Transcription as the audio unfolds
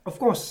Of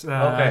course,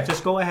 Okay.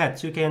 just go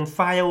ahead. You can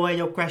fire away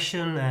your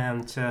question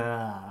and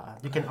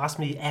you can ask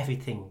me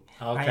everything.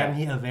 I am Okay.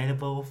 here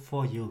available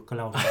for you,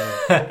 Claudio.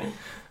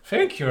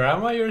 Thank you,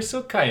 Rama. You're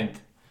so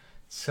kind.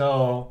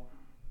 So,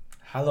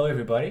 hello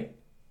everybody.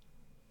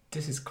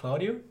 This is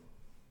Claudio,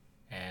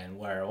 and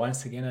we're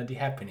once again at the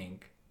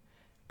Happening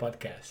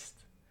podcast.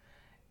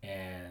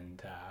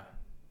 And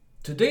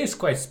today is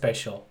quite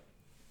special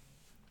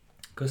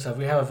because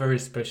we have a very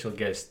special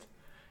guest.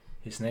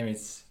 His name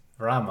is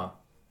Rama.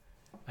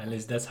 At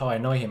least that's how I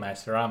know him,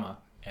 as Rama.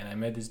 And I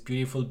met this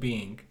beautiful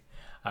being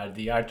at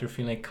the Arthur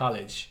Finlay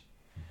College,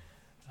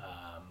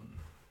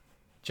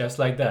 just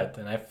like that.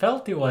 And I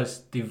felt it was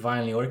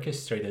divinely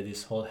orchestrated,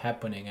 this whole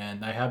happening.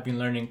 And I have been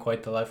learning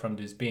quite a lot from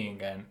this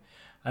being. And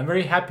I'm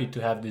very happy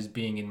to have this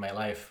being in my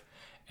life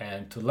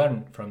and to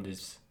learn from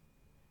this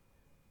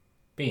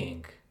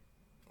being.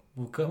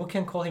 We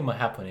can call him a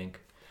happening.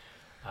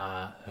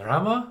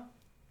 Rama,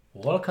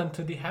 welcome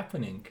to the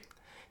happening.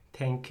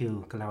 Thank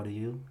you,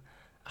 Claudio.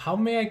 How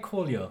may I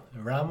call you?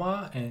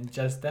 Rama and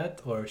just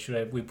that? Or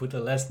we put a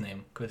last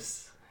name?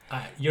 Because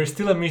you're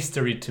still a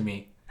mystery to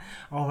me.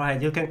 All right,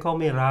 you can call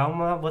me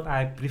Rama, but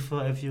I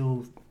prefer if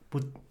you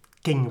put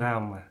King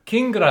Rama.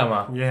 King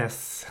Rama.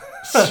 Yes.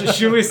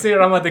 Should we say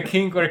Rama the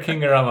King or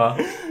King Rama?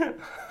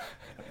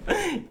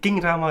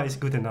 King Rama is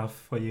good enough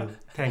for you.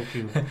 Thank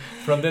you.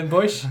 From Den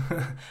Bosch?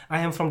 I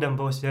am from Den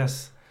Bosch,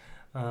 yes.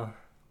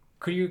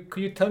 Could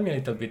you tell me a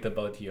little bit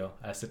about you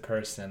as a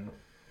person?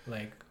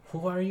 Like,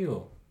 who are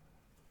you?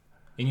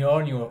 In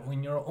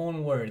your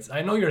own words.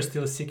 I know you're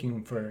still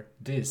seeking for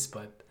this,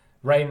 but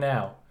right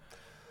now,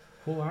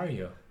 who are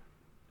you?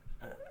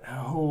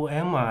 Who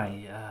am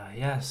I?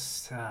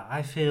 Yes,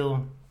 I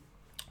feel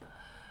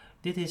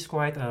this is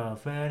quite a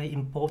very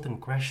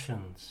important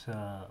question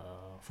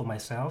for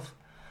myself.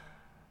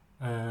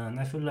 And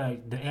I feel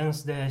like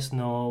there is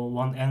no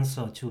one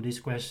answer to this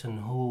question,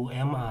 who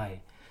am I?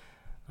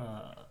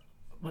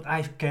 But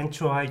I can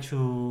try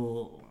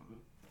to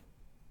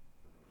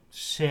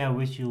share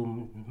with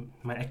you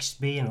my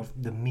experience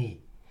of the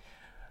me.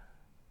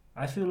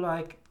 I feel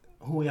like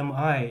who am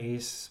I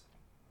is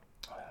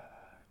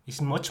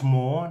much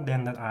more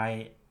than that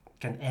I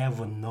can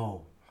ever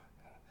know.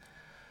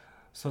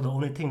 So the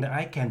only thing that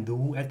I can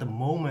do at the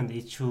moment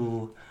is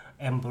to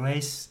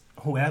embrace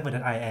whoever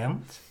that I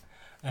am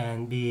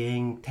and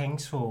being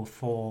thankful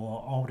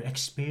for all the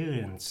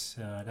experience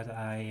that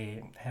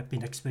I have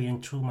been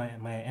experiencing through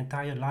my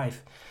entire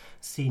life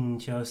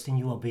since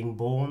you are being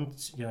born,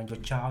 your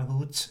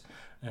childhood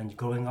and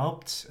growing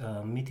up,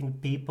 meeting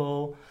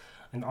people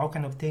and all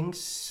kind of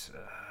things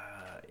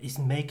is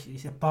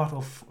a part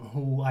of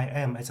who I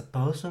am as a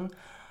person.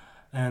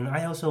 And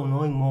I also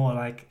knowing more,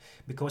 like,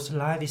 because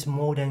life is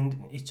more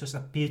than it just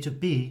appear to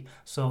be.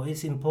 So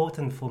it's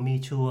important for me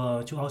to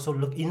also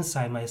look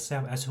inside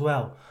myself as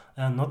well,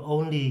 and not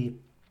only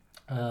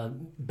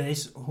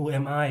base who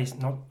am I is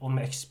not on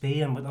my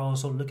experience, but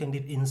also looking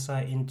deep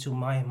inside into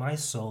my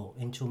soul,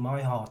 into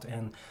my heart,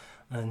 and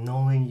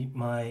knowing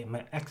my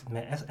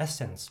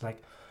essence,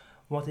 like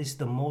what is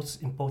the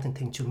most important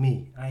thing to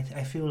me.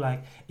 I feel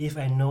like if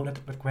I know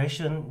that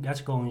question, that's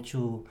going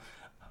to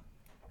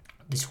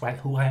describe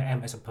who I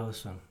am as a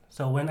person.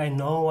 So when I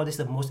know what is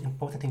the most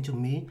important thing to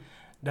me,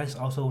 that is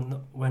also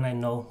when I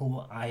know who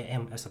I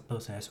am as a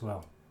person as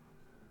well.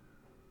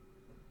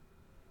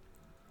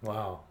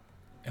 Wow.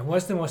 And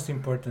what's the most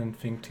important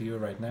thing to you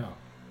right now?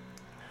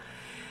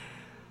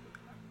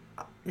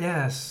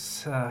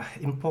 Yes,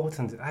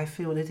 important. I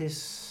feel it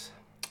is.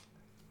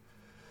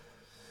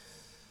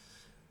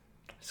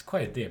 It's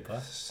quite deep, huh?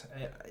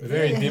 Uh,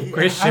 Very deep I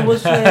question.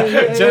 would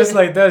say Just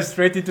like that,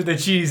 straight into the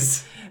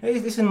cheese.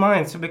 it is in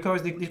mind, so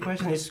because the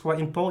question is quite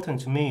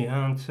important to me.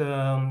 And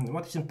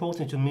what is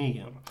important to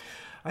me?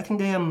 I think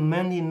there are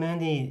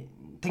many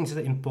things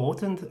that are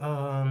important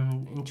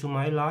into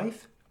my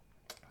life,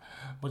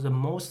 but the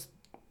most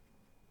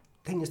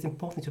thing that's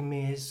important to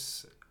me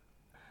is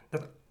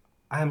that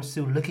I am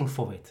still looking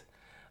for it.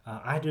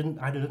 I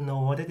don't know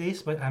what it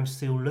is, but I'm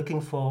still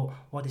looking for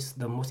what is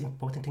the most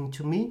important thing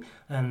to me.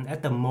 And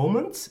at the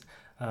moment,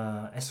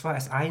 as far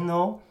as I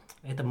know,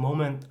 at the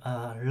moment,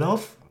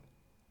 love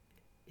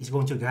is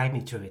going to guide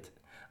me through it.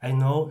 I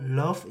know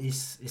love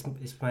is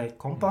my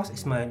compass,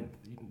 it's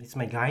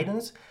my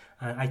guidance.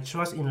 I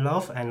trust in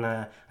love, and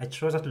I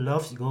trust that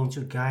love is going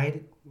to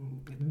guide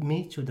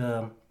me to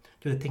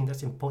the thing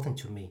that's important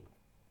to me.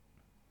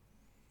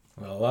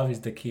 Well, love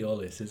is the key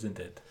always, isn't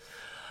it?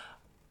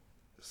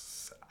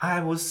 I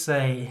would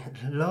say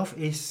love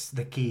is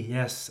the key.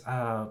 Yes,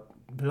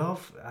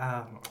 love.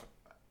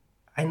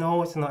 I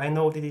know it's not. I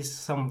know it is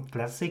some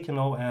classic,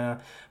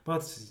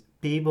 but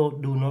people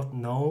do not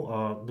know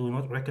or do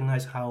not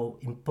recognize how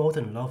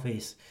important love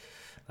is.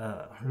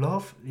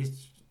 Love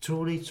is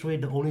truly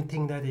the only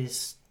thing that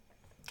is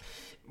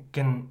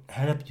can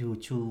help you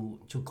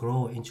to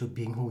grow into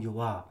being who you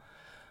are.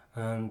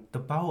 And the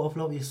power of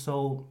love is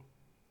so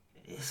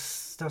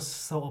it's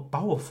just so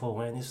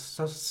powerful, and it's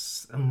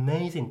just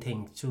amazing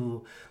thing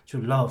to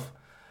love.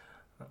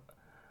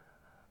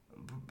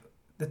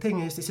 The thing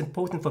is, it's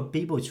important for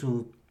people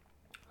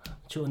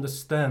to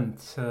understand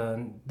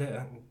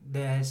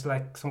there's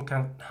like some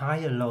kind of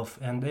higher love,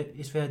 and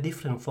it's very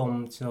different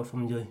from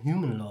from your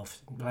human love,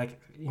 like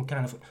in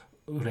kind of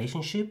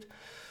relationship.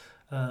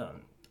 Uh,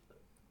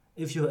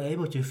 if you're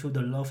able to feel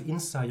the love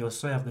inside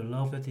yourself, the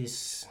love that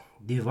is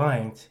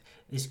divine,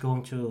 is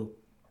going to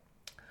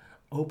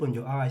open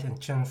your eyes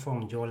and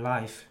transform your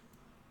life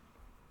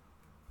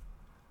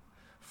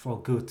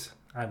for good,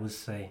 I would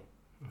say.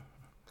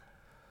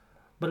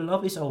 But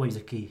love is always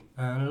the key,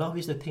 and love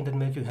is the thing that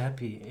makes you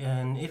happy.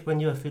 And if when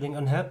you are feeling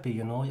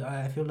unhappy,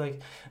 I feel like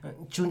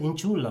tune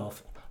into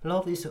love.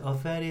 Love is a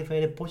very,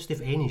 very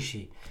positive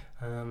energy,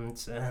 and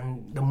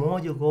the more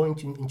you go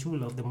into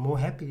love, the more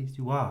happy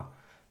you are.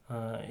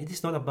 It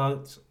is not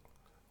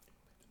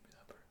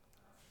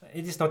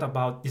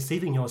about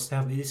deceiving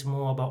yourself. It is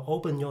more about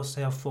opening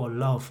yourself for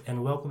love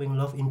and welcoming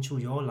love into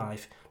your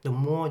life. The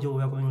more you're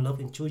welcoming love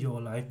into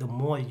your life, the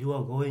more you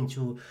are going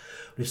to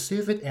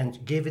receive it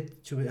and give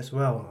it to it as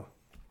well.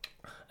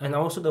 And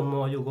also the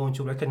more you're going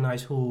to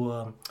recognize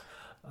more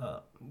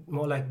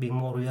like being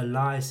more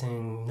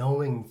realizing,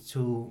 knowing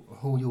to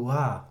who you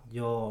are,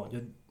 your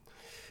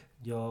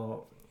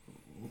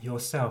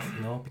yourself,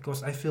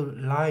 because I feel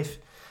life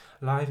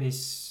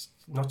is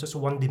not just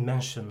one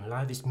dimension.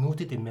 Life is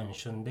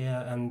multi-dimension.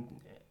 There, and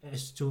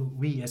as to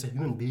we as a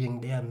human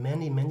being, there are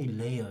many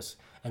layers.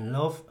 And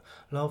love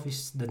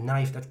is the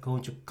knife that's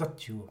going to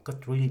cut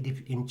really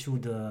deep into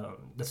the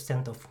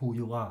center of who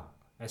you are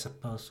as a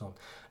person,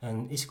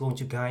 and it's going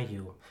to guide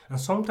you. And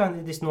sometimes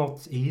it is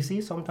not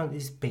easy. Sometimes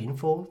it's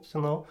painful.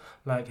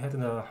 Like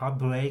having a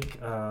heartbreak,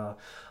 the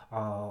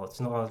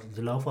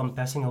loved one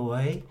passing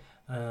away,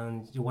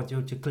 and you want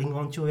you to cling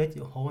on to it,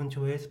 you hold on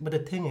to it. But the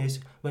thing is,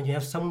 when you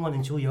have someone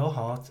into your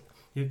heart,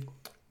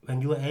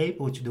 when you are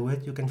able to do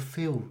it, you can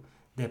feel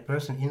that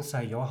person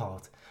inside your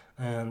heart,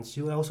 and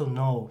you also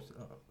know,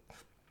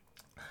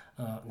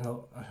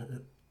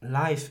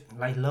 life,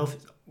 like love,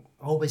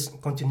 always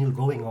continue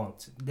going on.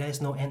 There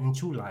is no end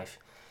into life.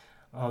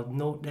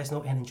 There's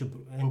no end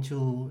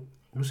into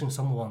losing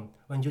someone.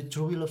 When you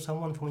truly love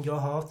someone from your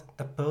heart,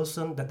 the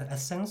person, that the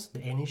essence, the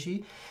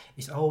energy,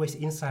 is always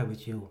inside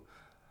with you.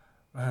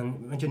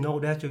 And when you know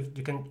that,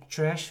 you can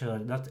treasure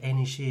that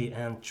energy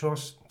and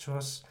trust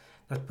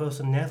that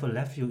person never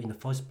left you in the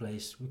first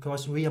place,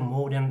 because we are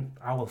more than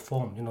our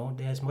form.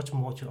 There's much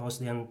more to us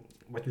than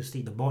what you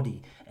see, the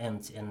body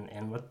and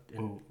what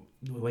and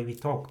the way we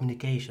talk,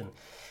 communication.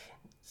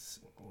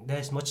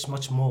 There's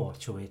much more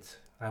to it,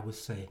 I would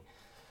say.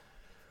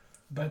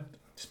 But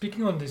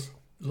speaking on this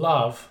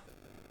love,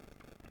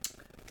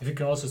 if you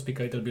can also speak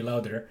a little bit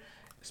louder.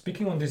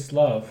 Speaking on this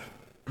love,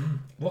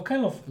 what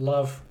kind of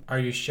love are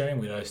you sharing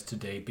with us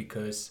today?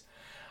 Because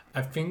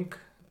I think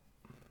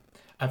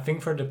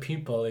for the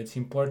people, it's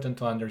important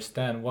to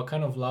understand what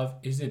kind of love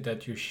is it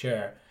that you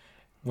share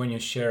when you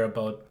share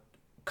about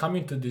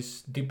coming to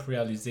this deep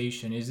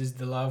realization. Is this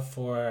the love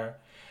for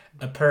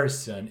a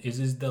person? Is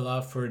this the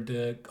love for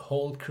the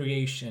whole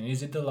creation?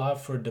 Is it the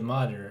love for the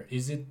mother?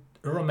 Is it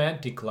a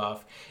romantic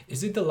love?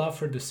 Is it the love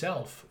for the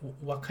self?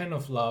 What kind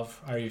of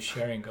love are you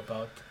sharing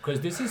about?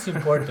 Because this is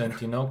important,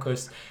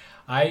 because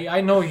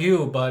I know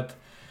you, but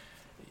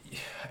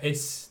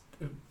it's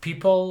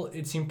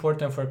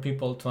important for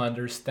people to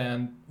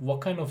understand what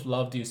kind of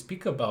love do you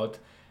speak about.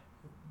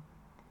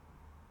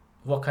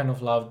 What kind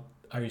of love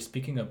are you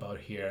speaking about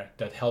here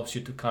that helps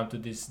you to come to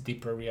these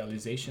deeper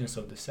realizations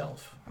of the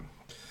self?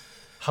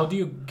 How do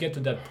you get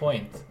to that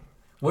point?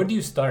 Where do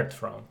you start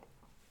from?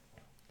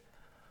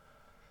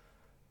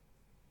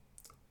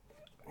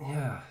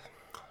 Yeah,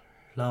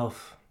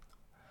 love.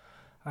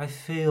 I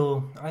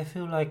feel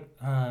like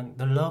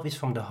the love is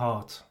from the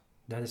heart.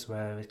 That is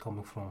where it's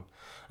coming from.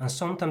 And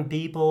sometimes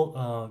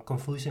people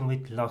confusing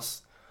with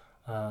lust,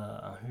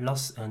 but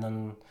lust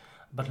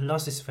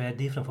is very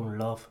different from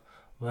love.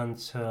 When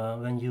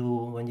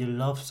you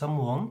love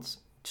someone,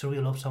 truly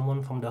love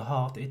someone from the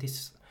heart, it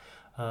is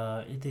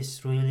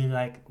really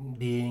like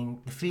the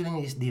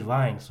feeling is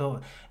divine.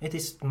 So it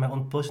is my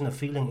own personal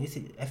feeling.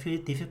 I feel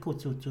it difficult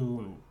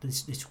to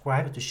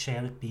describe it, to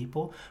share with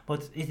people,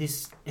 but it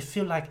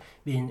feel like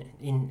being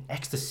in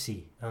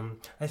ecstasy.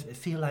 I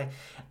feel like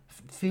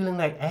feeling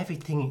like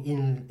everything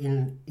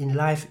in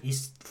life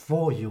is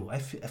for you. I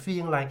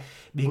feel like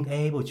being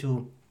able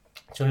to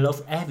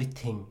love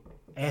everything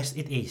as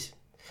it is.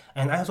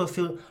 And I also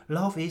feel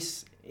love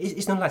is,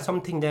 it's not like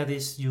something that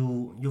is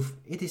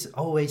it is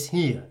always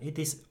here. It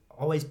is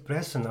always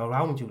present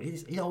around you.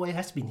 It always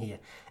has been here.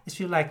 It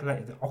feels like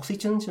the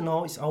oxygen,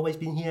 it's always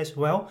been here as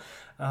well.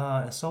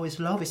 So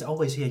love is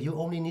always here. You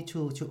only need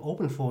to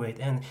open for it,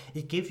 and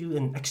it gives you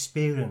an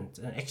experience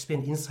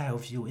inside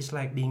of you. It's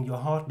like being your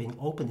heart being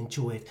open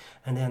into it,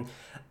 and then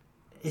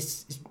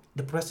it's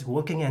the process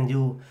working, and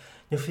you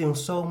feel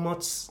so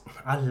much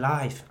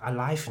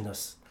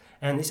aliveness.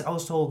 And it's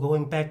also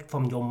going back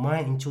from your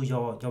mind into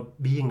your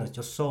beingness,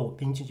 your soul,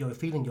 into your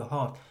feeling, your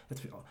heart.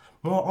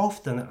 More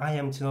often, I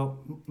am,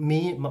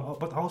 me,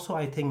 but also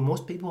I think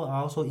most people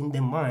are also in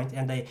their mind,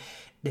 and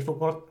they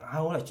forgot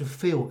how to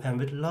feel. And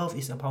with love,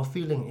 it's about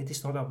feeling. It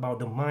is not about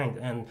the mind,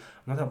 and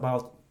not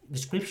about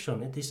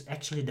description. It is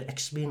actually the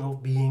experience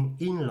of being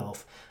in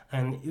love,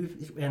 and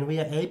and we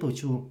are able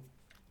to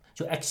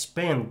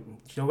expand.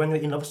 So when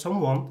we're in love with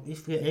someone,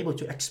 if we're able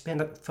to expand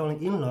that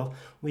falling in love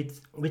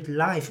with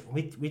life,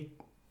 with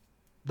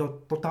the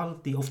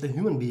totality of the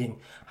human being,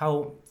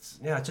 how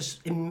just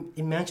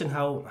imagine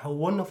how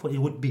wonderful it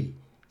would be.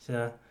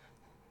 So,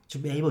 to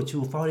be able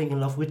to falling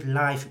in love with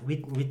life,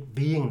 with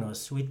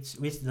beingness,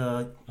 with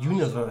the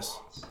universe.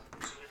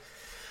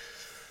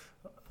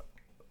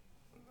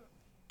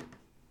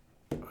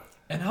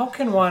 And how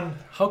can one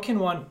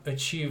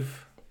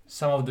achieve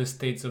some of the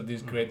states of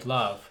this great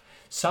love?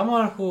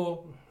 Someone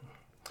who's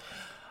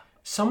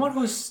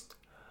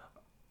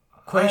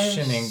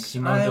questioning,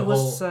 I the would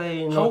whole.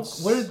 say How,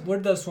 where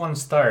does one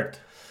start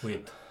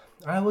with?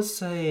 I would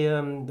say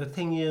the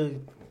thing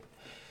you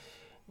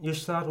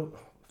start.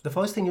 The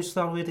first thing you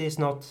start with is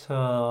not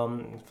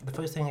the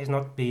first thing is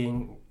not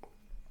being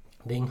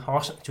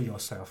harsh to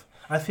yourself.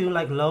 I feel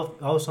like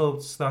love also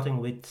starting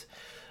with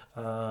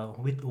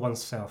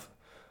oneself.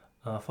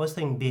 First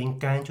thing, being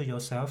kind to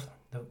yourself,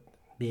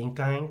 being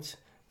kind,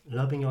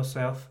 loving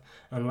yourself,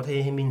 and what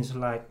he means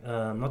like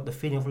not the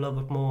feeling of love,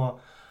 but more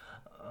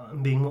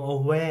being more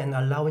aware and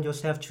allowing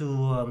yourself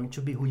to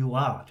be who you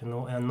are,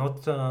 and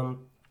not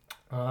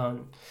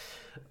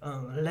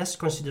less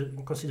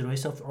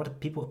consideration of other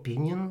people's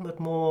opinion, but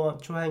more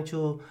trying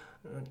to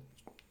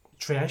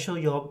treasure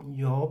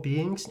your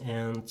beings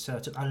and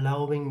just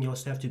allowing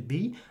yourself to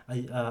be,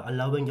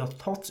 allowing your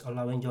thoughts,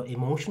 allowing your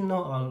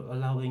emotional, or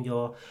allowing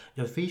your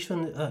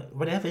vision,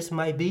 whatever it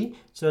might be,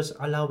 just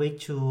allow it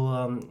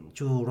to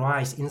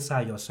rise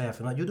inside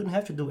yourself. You don't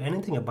have to do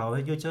anything about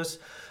it. You just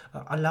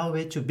allow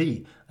it to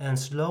be, and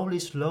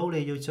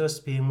slowly you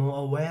just be more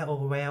aware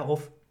of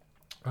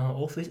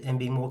it and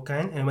be more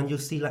kind. And when you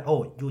see like,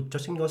 oh, you're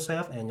judging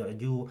yourself,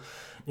 and you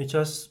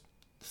just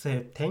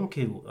say thank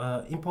you.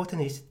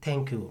 Important is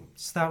thank you.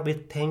 Start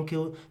with thank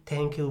you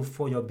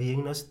for your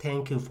beingness,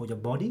 thank you for your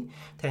body,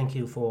 thank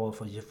you for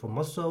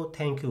muscle,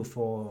 thank you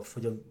for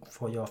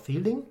your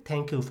feeling,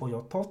 thank you for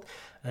your thought,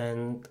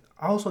 and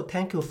also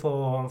thank you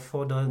for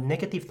the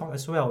negative thought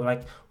as well.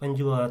 Like when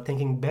you are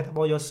thinking bad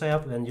about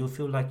yourself, when you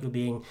feel like you're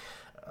being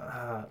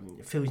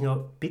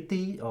feel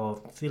pity, or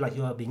feel like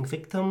you are being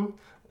victim,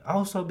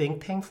 also being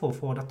thankful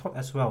for the thought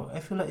as well.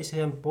 I feel like it's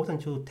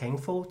important to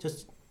thankful.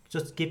 Just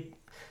keep.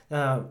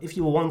 If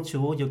you want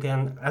to, you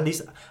can at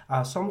least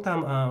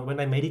sometimes when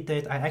I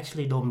meditate, I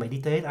actually don't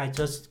meditate. I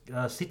just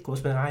sit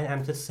close when I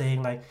am just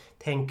saying like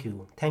thank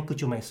you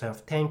to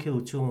myself, thank you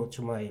to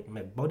my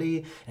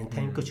body, and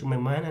thank you to my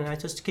mind, and I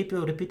just keep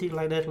repeating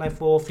like that, like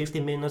for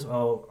 15 minutes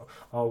or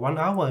 1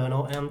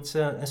 hour, and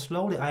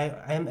slowly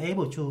I am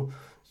able to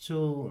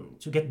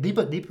get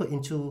deeper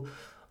into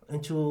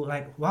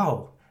like,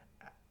 wow,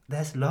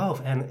 that's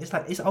love, and it's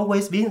like it's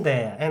always been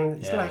there,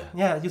 and it's like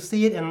you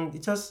see it, and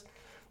it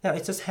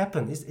just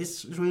happened.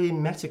 It's really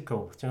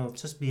magical,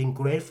 just being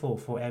grateful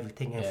for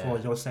everything and for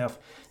yourself.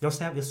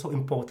 Yourself is so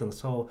important.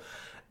 So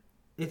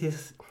it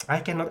is. I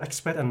cannot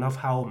express enough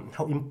how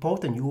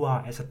important you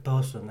are as a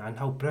person, and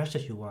how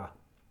precious you are,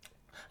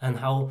 and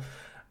how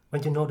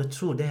when you know the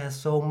truth, there's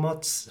so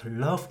much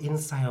love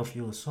inside of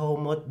you, so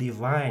much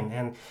divine,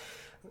 and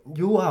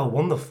you are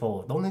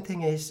wonderful. The only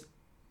thing is,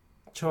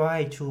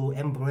 try to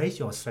embrace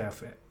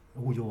yourself,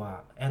 who you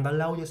are, and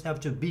allow yourself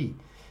to be.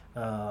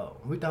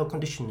 Without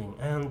conditioning,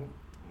 and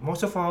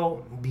most of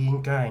all,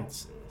 being kind.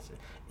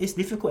 It's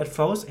difficult at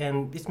first,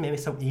 and it may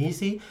sound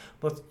easy,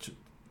 but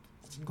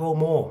go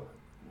more.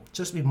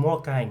 Just be more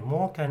kind,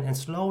 and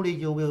slowly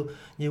you will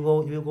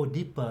go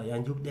deeper,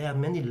 and there are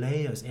many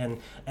layers. And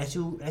as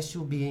you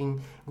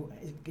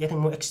getting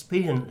more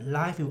experience,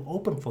 life will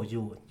open for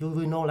you. You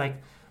will know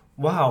like,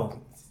 wow,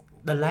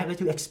 the life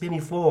that you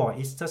experienced before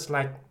is just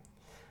like.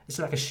 It's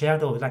like a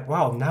shadow. Like,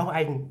 wow, now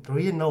I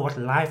really know what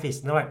life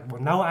is.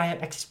 Now I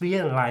have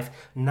experienced life.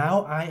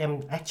 Now I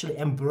am actually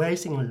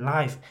embracing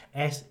life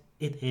as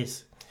it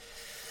is.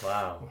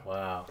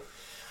 Wow.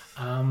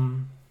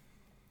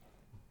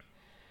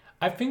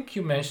 I think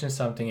you mentioned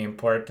something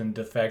important,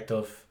 the fact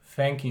of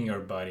thanking your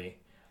body,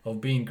 of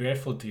being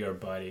grateful to your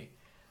body.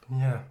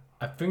 Yeah.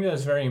 I think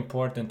that's very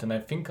important, and I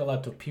think a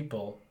lot of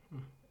people,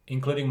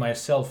 including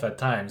myself at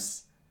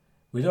times,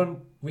 we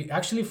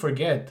actually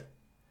forget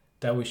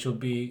that we should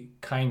be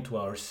kind to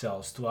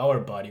ourselves, to our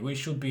body. We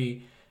should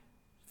be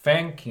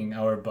thanking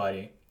our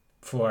body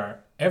for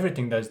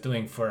everything that's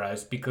doing for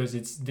us, because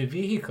it's the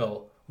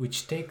vehicle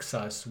which takes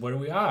us where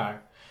we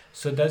are.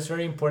 So that's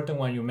very important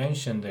when you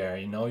mentioned there,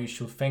 you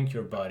should thank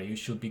your body, you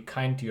should be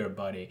kind to your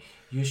body,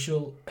 you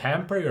should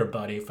pamper your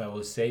body, if I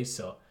will say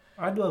so.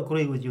 I do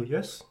agree with you,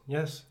 yes.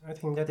 I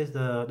think that is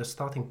the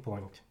starting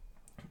point.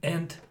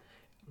 And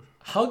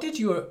how did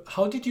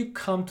you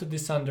come to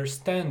these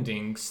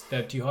understandings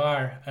that you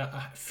are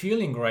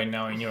feeling right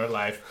now in your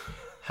life?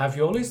 Have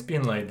you always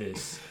been like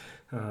this?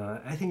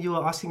 I think you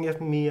are asking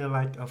me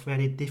like a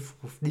very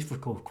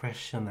difficult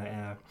question.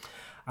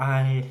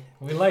 I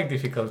We like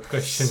difficult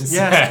questions.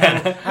 yes,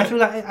 and I feel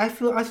like I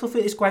also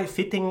feel it's quite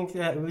fitting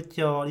with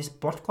your this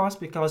podcast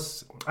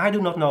because I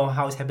do not know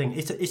how it's happening.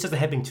 It's just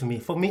happening to me.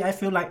 For me, I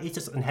feel like it's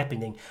just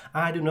happening.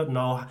 I do not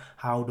know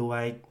how do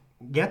I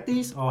get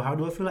this or how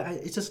do I feel like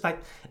it's just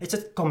like it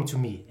just come to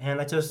me and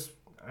I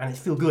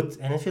feel good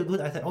and I feel good.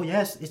 I think oh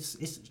yes,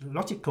 it's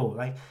logical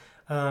like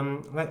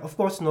of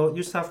course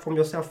you start from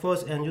yourself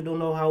first and you don't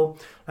know how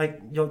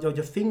like your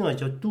fingers,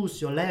 your toes,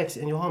 your legs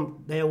and your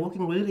arm they are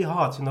working really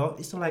hard.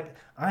 It's not like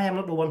I am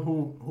not the one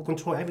who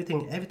control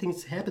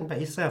everything's happened by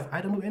itself.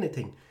 I don't do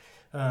anything.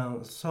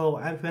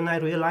 When I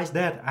realized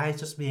that I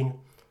just being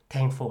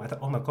thankful. I thought,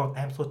 oh my god,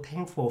 I'm so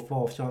thankful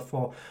for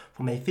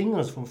my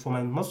fingers, for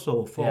my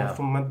muscle, for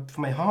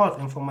my heart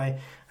and for my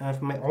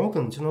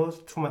organs,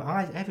 for my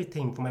eyes,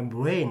 everything, for my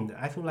brain.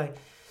 I feel like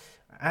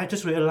I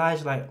just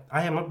realized like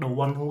I am not the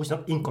one who is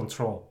not in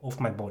control of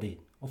my body,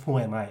 of who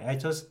am I.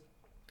 It's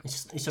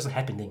just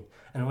happening.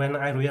 And when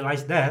I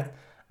realized that,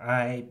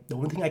 the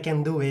only thing I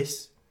can do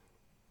is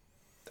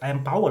I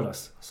am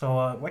powerless.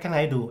 So what can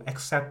I do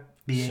except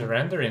being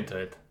surrender into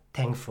it.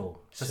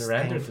 Thankful. Just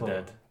Surrender thankful, to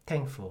that.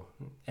 Thankful.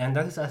 And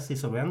that is actually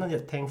surrender,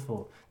 yet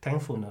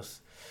thankfulness.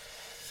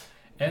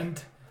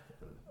 And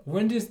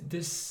when did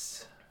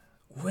this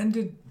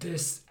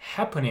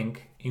happening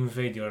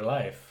invade your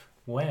life?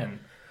 When?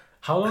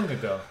 How long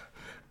ago?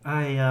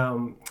 I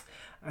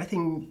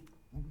think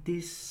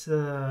the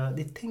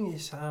thing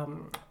is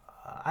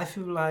I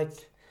feel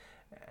like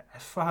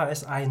as far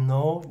as I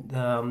know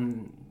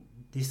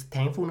this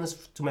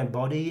thankfulness to my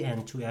body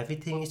and to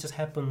everything it just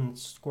happened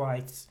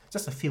quite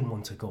just a few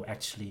months ago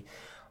actually.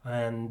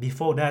 And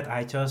before that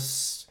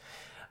it's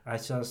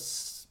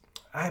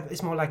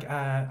more like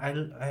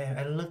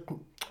I look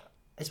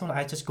it's more like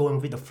I just going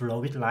with the flow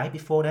with life.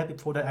 Before that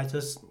I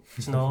just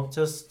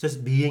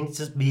just being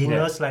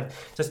Yeah. us, like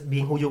just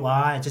being who you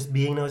are and just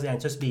being us and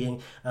just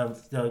being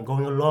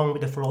going along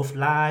with the flow of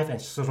life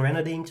and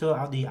surrendering to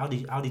all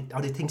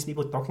the things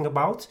people talking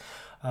about.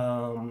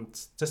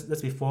 Just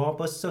that's before,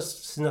 but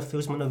just in a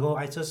few months ago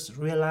I just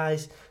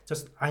realized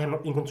just I am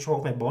not in control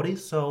of my body.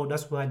 So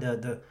that's why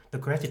the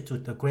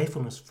gratitude, the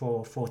gratefulness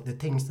for the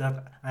things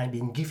that I've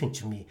been given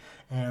to me.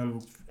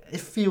 And it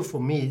feel for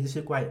me this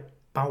is quite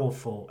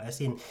powerful, as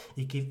in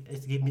it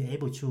give me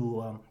able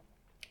to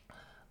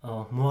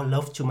more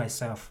love to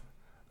myself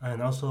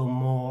and also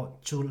more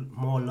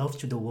love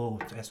to the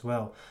world as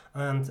well.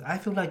 And I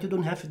feel like you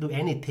don't have to do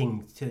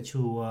anything to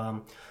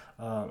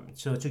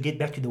get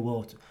back to the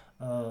world.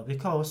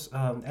 Because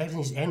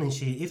everything is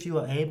energy. If you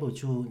are able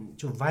to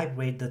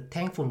vibrate the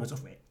thankfulness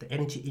of the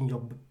energy in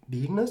your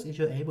beingness, if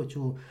you're able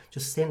to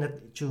send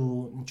that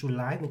to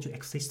life, into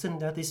existence,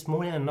 that is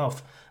more than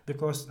enough.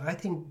 Because I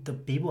think the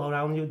people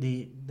around you,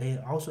 they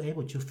are also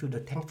able to feel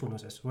the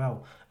thankfulness as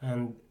well.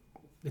 And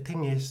the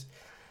thing is,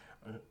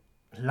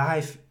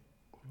 life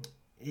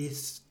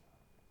is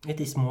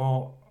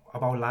more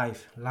about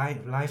life.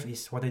 Life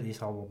is what it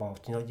is all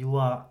about.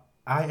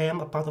 I am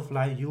a part of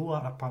life, you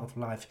are a part of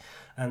life.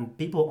 And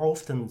people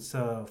often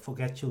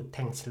forget to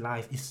thank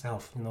life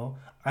itself.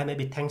 I may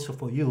be thankful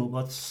for you,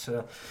 but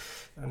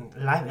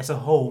life as a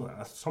whole,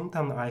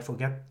 sometimes I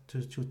forget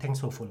to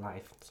thankful for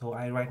life. So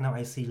right now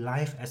I see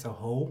life as a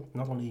whole,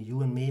 not only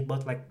you and me,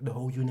 but like the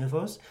whole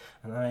universe.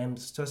 And I am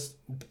just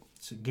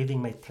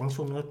giving my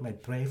thankfulness, my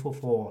grateful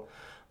for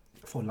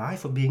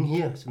life, for being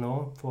here,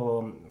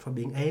 for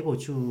being able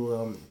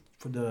to,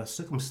 for the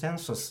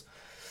circumstances.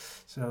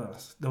 So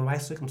the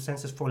right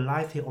circumstances for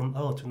life here on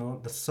Earth,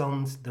 the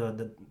suns,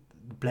 the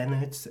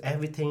planets,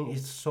 everything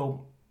is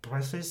so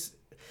precious.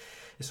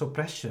 It's so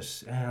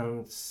precious,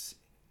 and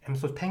I'm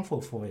so thankful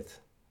for it.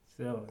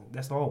 So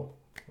that's all.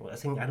 I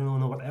think I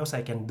don't know what else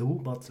I can do,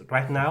 but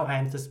right now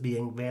I'm just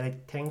being very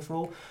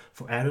thankful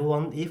for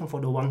everyone, even for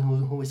the one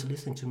who is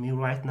listening to me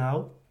right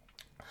now.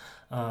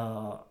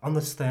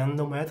 Understand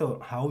no matter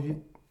how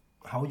you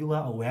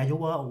are or where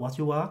you are or what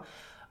you are,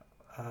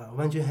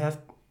 when you have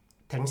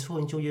thankful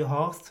into your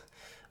heart,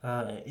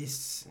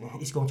 it's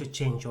going to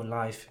change your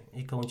life.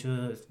 It's going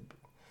to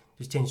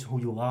change who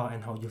you are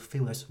and how you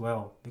feel as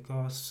well.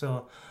 Because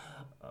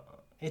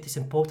it is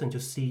important to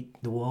see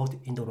the world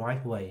in the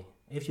right way.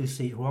 If you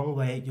see it wrong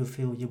way, you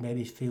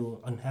maybe feel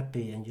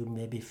unhappy and you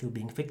maybe feel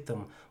being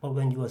victim. But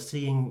when you are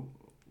seeing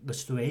the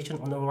situation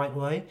on the right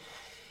way,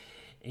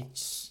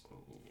 it's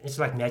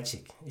like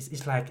magic.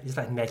 It's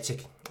like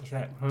magic. It's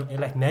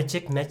like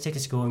magic. Magic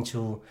is going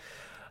to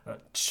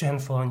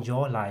transform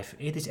your life.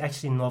 It is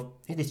actually not.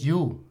 It is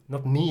you,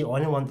 not me or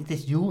anyone. It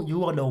is you.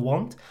 You are the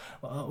one.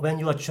 When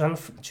you are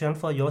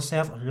transfer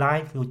yourself,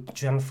 life will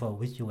transfer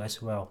with you as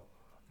well.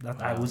 That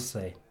wow. I would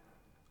say.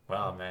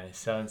 Wow, man, it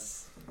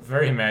sounds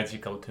very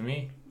magical to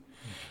me.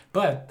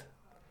 But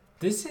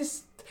this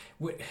is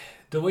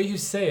the way you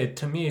say it.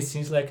 To me, it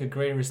seems like a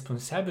great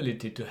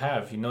responsibility to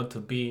have. To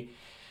be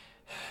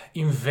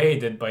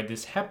invaded by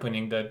this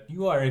happening that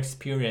you are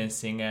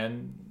experiencing,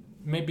 and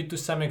maybe to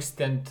some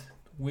extent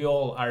we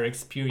all are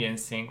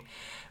experiencing.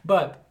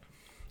 But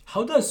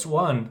how does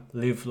one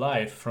live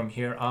life from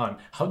here on?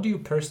 How do you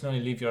personally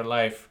live your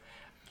life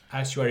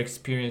as you are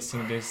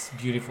experiencing this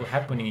beautiful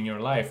happening in your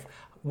life,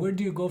 where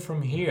do you go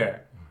from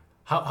here?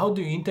 How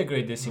do you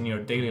integrate this in your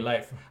daily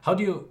life? How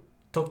do you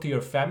talk to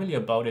your family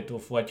about it,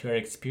 of what you are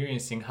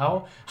experiencing?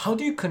 How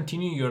do you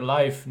continue your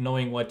life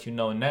knowing what you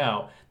know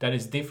now that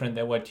is different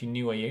than what you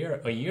knew a year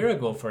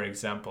ago, for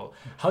example?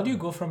 How do you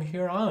go from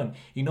here on?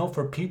 You know,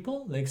 for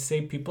people, like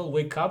say people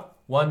wake up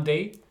one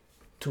day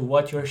to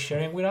what you're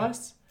sharing with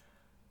us,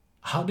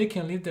 how they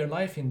can live their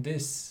life in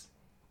this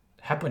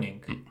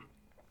happening.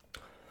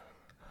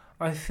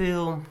 I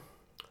feel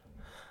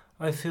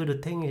the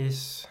thing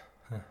is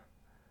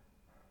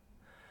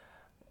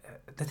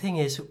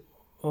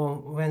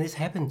when it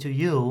happened to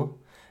you,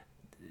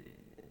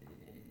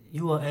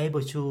 you are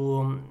able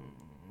to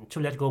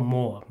let go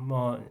more,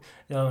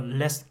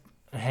 less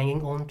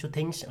hanging on to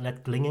things, less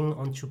clinging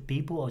on to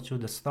people or to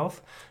the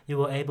stuff. You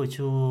were able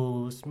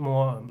to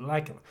more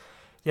like,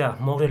 yeah,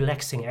 more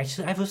relaxing.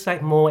 Actually, I was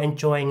like more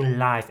enjoying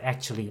life.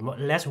 Actually,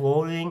 less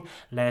worrying,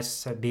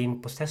 less being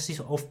possessive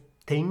of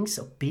things,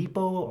 of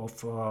people,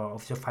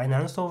 of your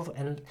financial,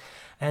 and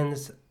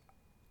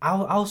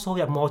also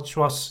have more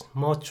trust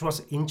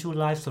into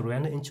life,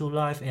 surrender into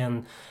life,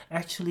 and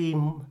actually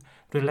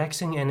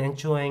relaxing and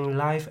enjoying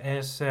life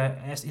as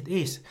it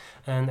is.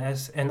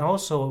 And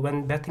also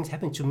when bad things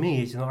happen to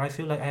me, I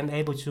feel like I'm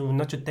able to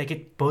not to take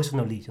it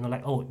personally.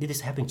 Like, oh, this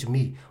is happening to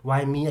me.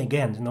 Why me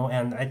again?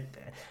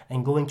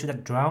 And going to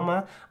that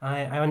drama,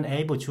 I'm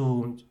able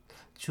to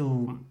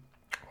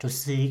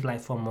see it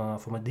like from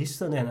a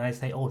distance, and I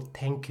say, oh,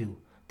 thank you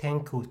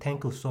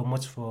so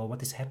much for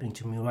what is happening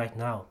to me right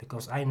now,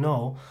 because I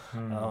know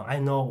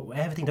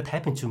everything that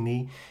happened to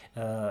me.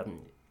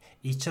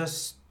 It's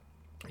just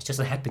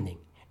a happening.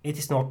 It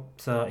is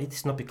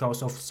not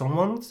because of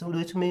someone who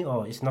did it to me,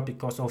 or it's not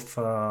because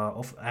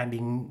of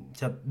having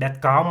bad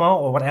karma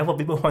or whatever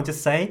people want to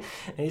say.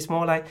 It's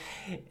more like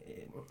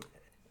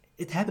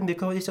it happened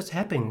because it just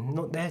happened.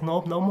 No, there's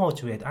no more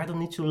to it. I don't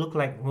need to look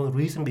like no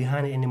reason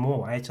behind it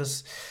anymore. I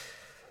just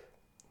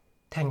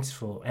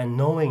thankful and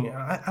knowing.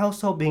 I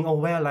also being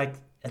aware like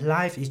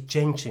life is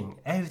changing.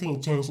 Everything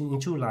is changing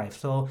into life.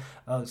 So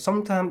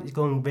sometimes it's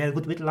going very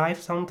good with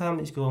life. Sometimes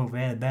it's going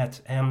very bad.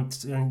 And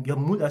your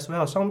mood as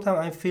well. Sometimes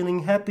I'm feeling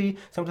happy.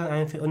 Sometimes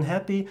I feel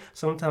unhappy.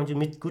 Sometimes you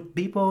meet good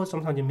people.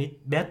 Sometimes you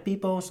meet bad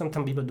people.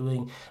 Sometimes people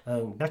doing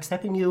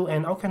backstabbing you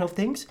and all kind of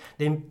things.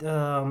 Then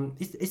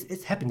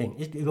it's happening.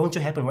 It's going to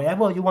happen.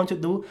 Whatever you want to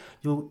do,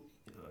 you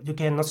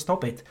cannot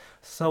stop it.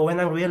 So when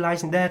I'm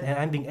realizing that and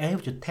I'm being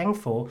able to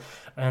thankful,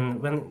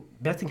 and when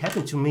bad thing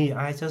happened to me,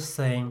 I just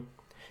say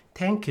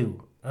thank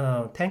you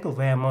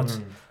very much.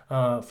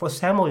 For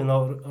example,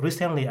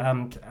 recently,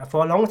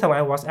 for a long time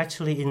I was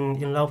actually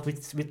in love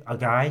with a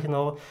guy.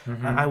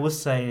 I would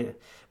say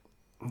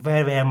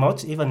very very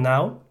much even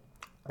now,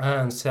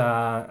 and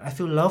I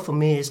feel love for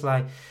me is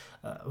like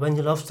when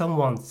you love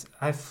someone.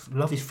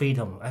 Love is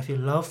freedom. I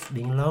feel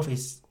being loved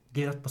is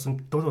give that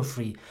person totally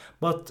free.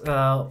 But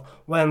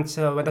when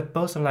that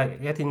person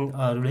like get in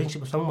a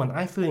relationship with someone,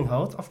 I'm feeling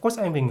hurt. Of course,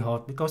 I'm being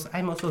hurt because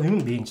I'm also a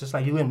human being, just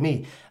like you and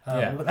me.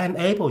 But I'm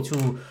able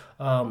to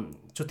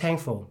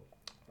thankful.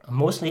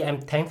 Mostly,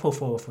 I'm thankful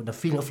for the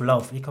feeling of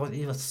love because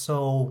it was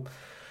so.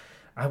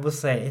 I would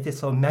say it is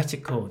so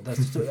magical.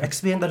 To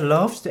experience the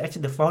love, to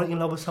actually falling in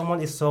love with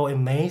someone is so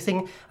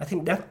amazing. I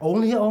think that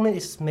only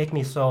is make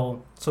me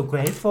so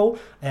grateful.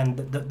 And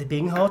the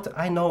being hurt,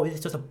 I know it's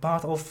just a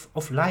part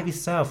of life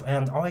itself.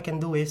 And all I can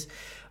do is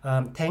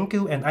thank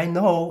you. And I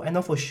know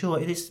for sure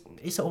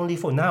it's only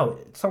for now.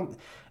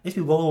 If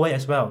you go away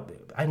as well,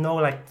 I know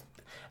like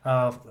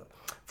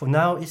for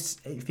now it's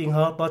being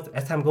hurt, but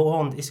as time go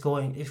on, it's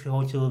going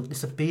to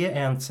disappear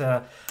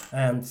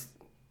and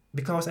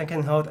because I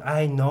can hurt,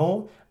 I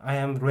know I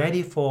am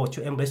ready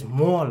to embrace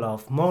more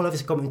love. More love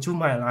is coming into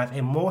my life,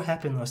 and more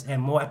happiness and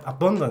more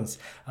abundance.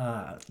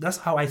 That's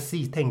how I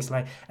see things.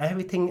 Like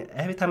every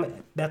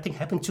time bad thing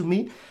happens to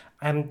me,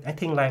 I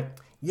think like,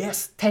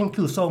 yes, thank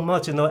you so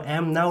much.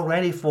 I'm now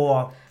ready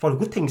for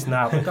good things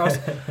now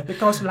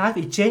because life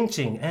is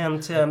changing,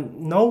 and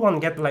no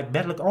one get like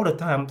bad luck all the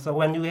time. So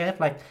when you have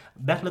like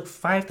bad luck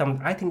 5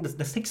 times, I think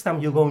the 6th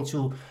time you're going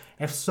to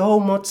have so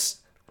much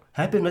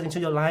happiness into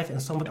your life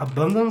and so much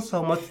abundance,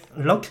 so much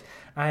luck.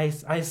 I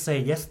say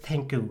yes,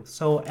 thank you.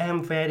 So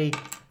I'm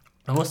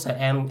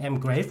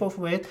grateful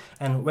for it.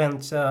 And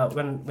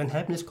when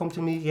happiness comes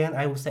to me again,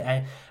 I would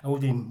say I will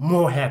be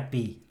more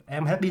happy.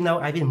 I'm happy now.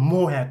 I've been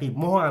more happy,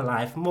 more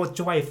alive, more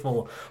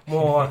joyful,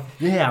 more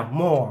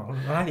more.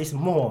 Life is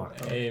more.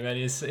 Hey man,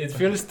 it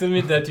feels to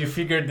me that you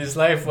figured this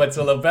life what's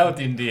all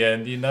about in the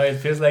end. It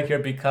feels like you're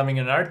becoming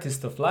an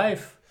artist of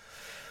life,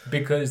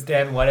 because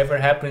then whatever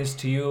happens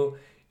to you,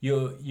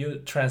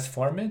 you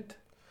transform it.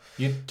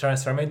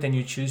 And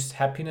you choose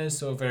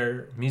happiness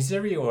over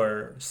misery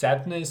or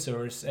sadness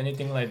or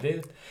anything like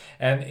that.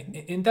 And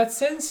in that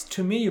sense,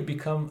 to me, you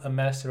become a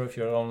master of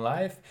your own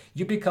life.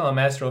 You become a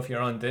master of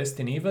your own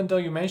destiny. Even though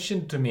you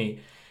mentioned to me,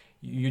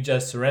 you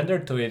just surrender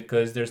to it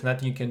because there's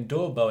nothing you can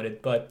do about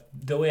it. But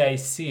the way I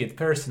see it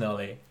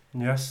personally,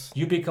 yes,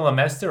 you become a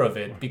master of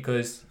it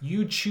because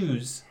you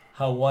choose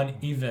how one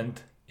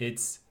event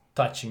it's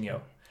touching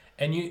you.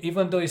 And you,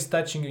 even though it's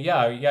touching you,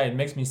 yeah, it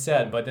makes me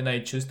sad, but then I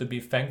choose to be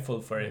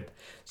thankful for it.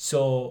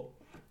 So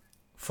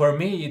for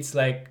me, it's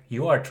like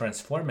you are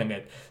transforming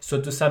it.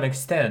 So to some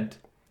extent,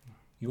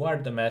 you are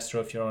the master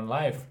of your own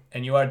life,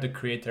 and you are the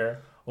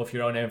creator of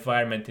your own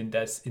environment in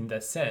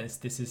that sense.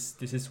 This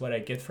is what I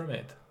get from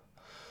it.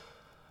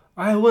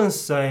 I wouldn't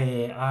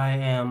say I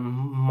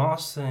am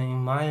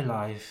mastering my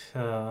life.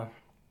 I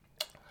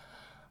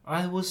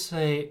would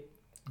say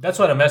That's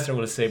what a master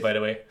will say, by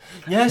the way.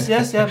 yes,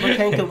 yes, yeah. But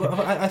thank you.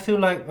 I feel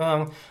like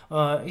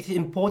it's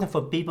important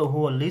for people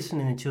who are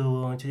listening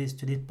to this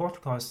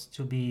podcast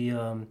to be.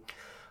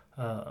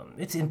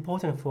 It's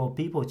important for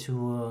people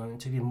to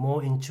be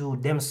more into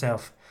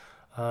themselves.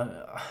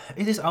 Uh,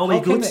 it is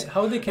always good.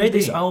 How they can It be?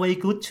 is always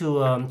good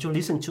to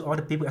listen to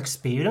other people's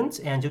experience,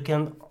 and you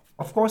can,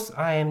 of course,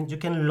 you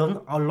can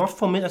learn a lot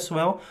from it as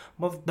well.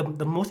 But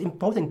the most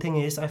important thing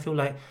is, I feel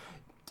like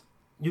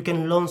you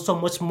can learn so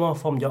much more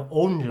from your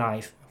own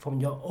life, from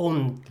your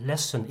own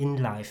lesson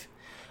in life.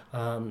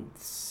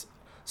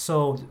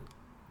 So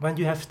when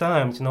you have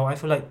time, I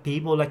feel like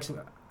people like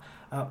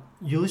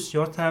use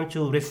your time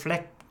to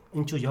reflect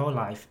into your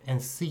life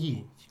and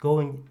see,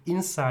 going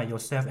inside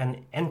yourself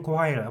and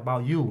inquire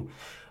about you.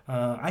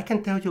 I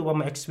can tell you about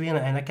my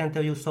experience, and I can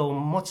tell you so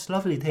much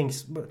lovely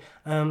things. But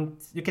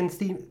you can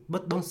see,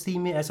 but don't see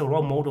me as a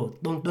role model.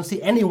 Don't see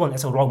anyone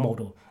as a role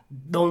model.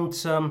 Don't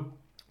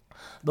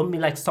be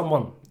like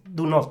someone.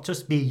 Do not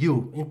just be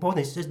you.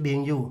 Important is just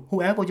being you.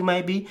 Whoever you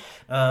might be,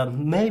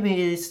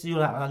 maybe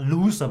you are a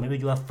loser, maybe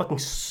you are fucking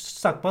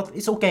suck, but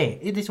it's okay.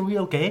 It is really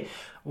okay.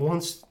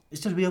 Once it's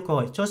just real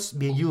good. Just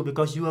being you,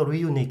 because you are really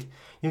unique.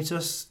 You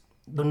just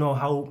don't know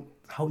how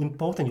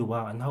important you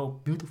are and how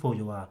beautiful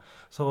you are.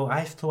 So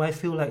I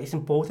feel like it's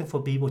important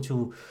for people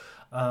to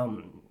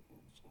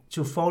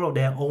follow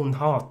their own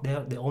heart,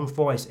 their own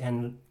voice,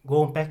 and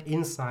go back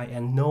inside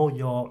and know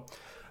your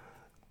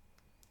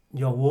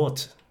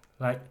worth.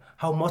 Like,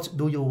 how much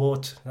do you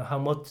worth? How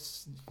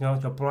much, your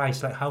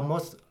price? Like, how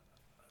much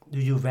do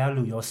you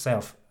value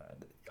yourself?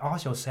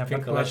 Ask yourself I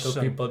think that a lot of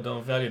question. people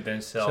don't value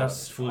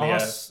themselves So fully.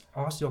 ask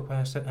your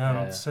question,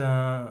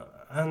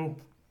 and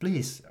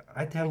please,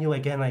 I tell you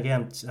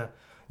again,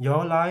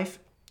 your life,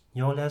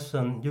 your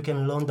lesson, you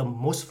can learn the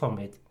most from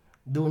it.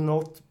 Do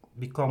not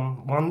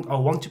become one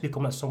or want to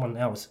become like someone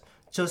else.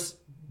 Just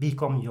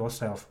become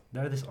yourself.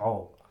 That is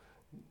all.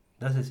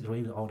 That is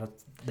really all that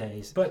there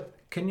is. But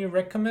can you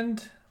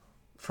recommend,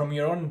 from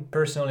your own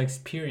personal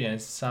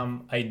experience,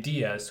 some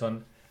ideas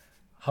on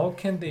how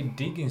can they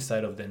dig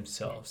inside of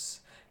themselves?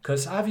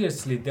 Because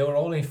obviously they will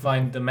only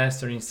find the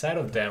master inside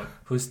of them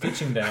who's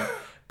teaching them.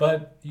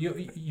 But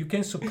you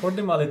can support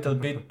them a little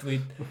bit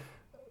with,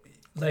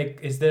 like,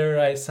 is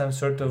there some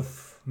sort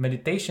of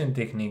meditation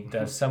technique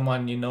that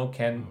someone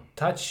can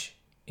touch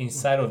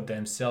inside of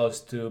themselves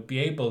to be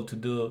able to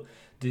do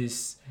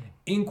this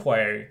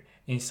inquiry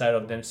inside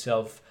of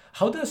themselves?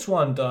 How does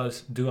one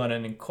do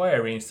an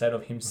inquiry inside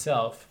of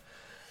himself,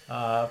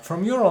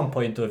 from your own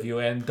point of view,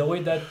 and the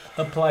way that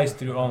applies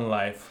to your own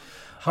life?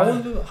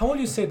 How will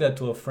you say that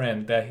to a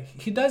friend that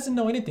he doesn't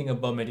know anything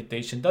about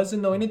meditation,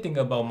 doesn't know anything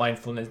about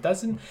mindfulness,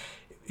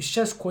 it's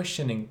just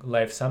questioning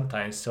life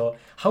sometimes. So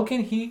how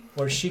can he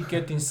or she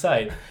get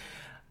inside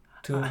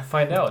to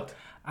find out?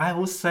 I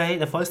would say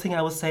the first thing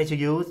I would say to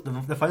you,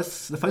 the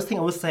first thing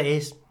I would say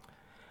is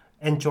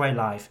enjoy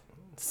life,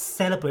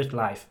 celebrate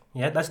life.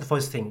 Yeah, that's the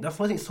first thing. The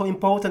first thing is so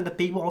important that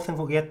people often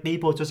forget.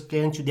 People just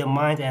get into their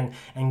mind and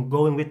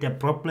going with their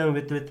problem,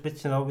 with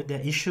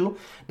their issue.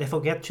 They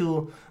forget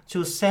to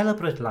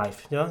celebrate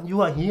life.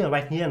 You are here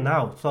right here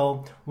now.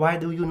 So why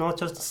do you not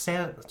just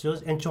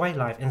enjoy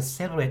life and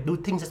celebrate? Do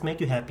things that make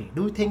you happy.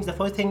 Do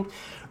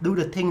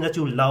the thing that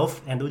you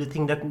love, and do the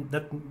thing that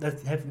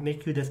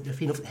make you the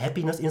feeling of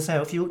happiness inside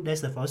of you.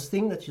 That's the first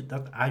thing that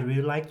I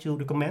really like to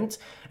recommend.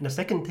 And the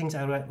second thing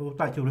I would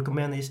like to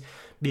recommend is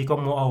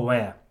become more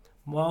aware.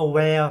 More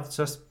aware,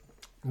 just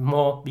be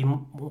more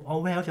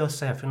aware of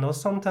yourself.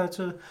 Sometimes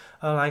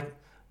like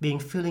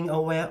feeling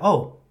aware.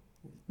 Oh,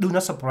 do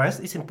not suppress.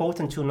 It's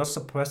important to not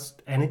suppress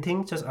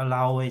anything. Just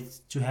allow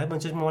it to happen.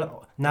 Just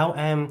more. Now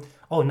I'm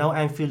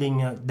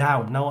feeling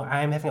down. Now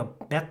I'm having a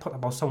bad thought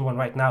about someone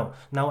right now.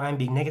 Now I'm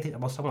being negative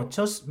about someone.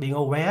 Just being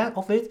aware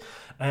of it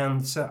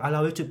and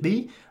allow it to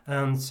be,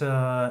 and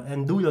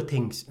do your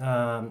things,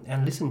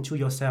 and listen to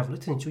yourself.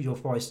 Listen to your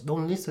voice.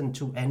 Don't listen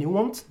to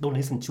anyone. Don't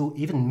listen to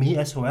even me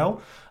as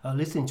well.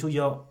 Listen to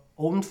your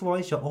own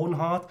voice, your own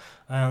heart,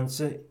 and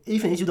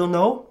even if you don't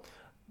know,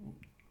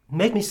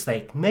 make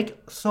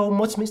so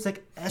much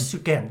mistake as you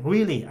can.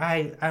 Really,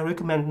 I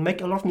recommend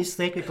make a lot of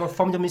mistake, because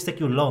from the mistake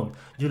you learn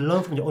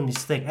from your own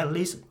mistake. At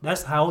least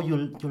that's how you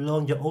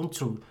learn your own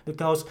truth,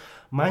 because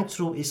my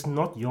truth is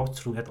not your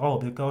truth at all,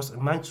 because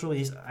my truth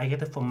is I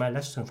get it from my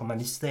lesson, from my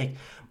mistake.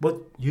 But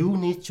you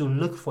need to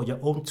look for your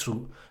own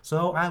truth.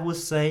 So I would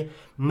say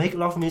make a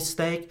lot of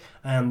mistake,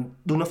 and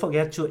do not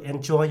forget to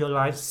enjoy your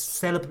life,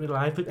 celebrate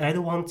life with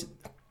everyone,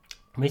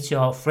 with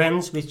your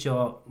friends, with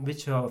your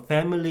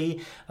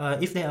family.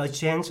 If there are a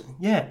chance,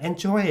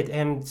 enjoy it,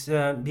 and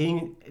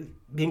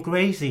being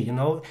crazy,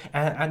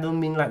 I don't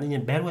mean like in a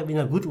bad way, in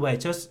a good way,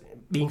 just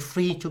being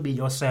free to be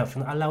yourself,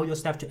 allow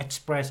yourself to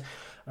express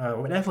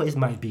whatever it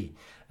might be,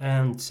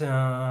 and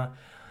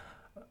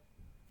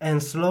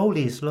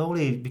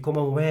slowly become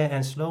aware,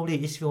 and slowly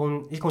it's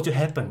going to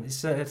happen.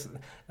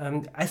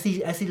 I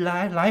see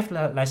life like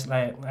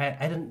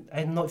I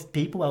don't know if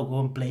people are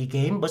going to play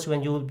game, but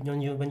when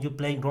you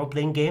play role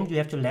playing game, you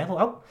have to level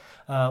up.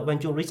 When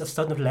you reach a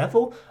certain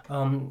level,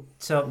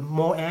 so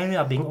more area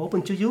are being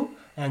open to you,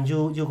 and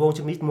you're going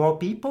to meet more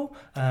people,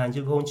 and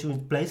you're going to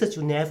places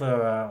you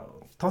never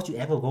thought you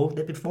ever go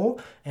there before,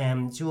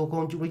 and you're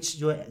going to reach,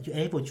 you're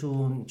able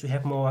to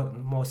have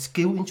more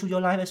skill into your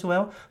life as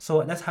well.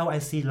 So that's how I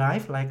see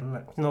life,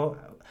 the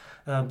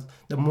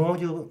more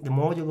you're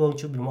going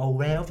to be more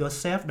aware of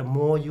yourself, the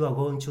more you are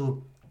going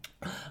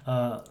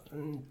uh,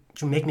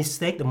 to make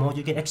mistake, the more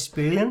you get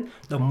experience,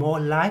 the more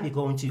life is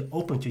going to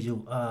open to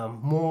you,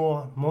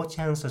 more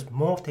chances,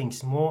 more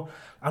things,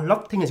 a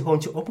lot of things is going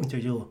to open to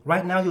you.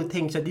 Right now you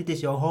think that this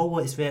is your whole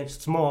world is very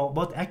small,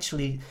 but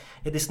actually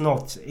it is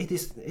not.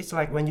 It's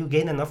like when you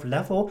gain enough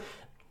level,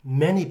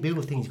 many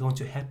beautiful things going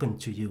to happen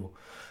to you.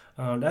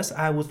 That's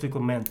I would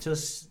recommend.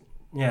 Just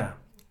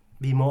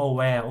be more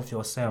aware of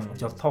yourself, of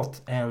your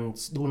thoughts, and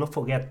do not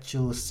forget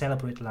to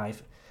celebrate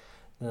life.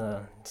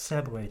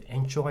 Celebrate,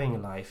 enjoying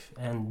life,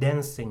 and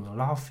dancing,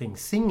 laughing,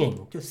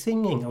 singing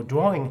or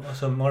drawing.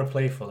 Also more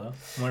playful, huh?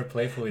 More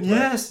playful with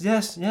life.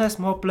 Yes,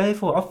 more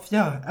playful.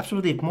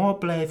 Absolutely, more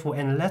playful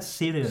and less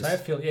serious. So I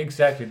feel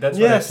exactly that's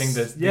what I think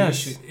that's the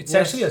issue. It's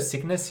actually a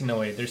sickness in a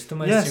way. There's too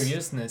much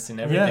seriousness in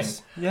everything.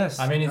 Yes.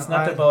 I mean, it's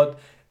not about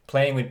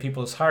playing with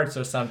people's hearts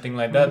or something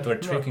like that, or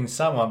tricking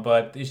someone,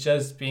 but it's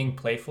just being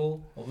playful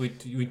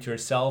with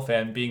yourself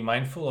and being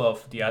mindful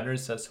of the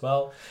others as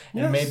well,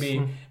 and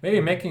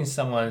maybe making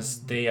someone's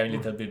day a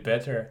little bit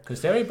better,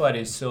 because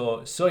everybody is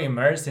so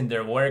immersed in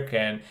their work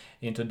and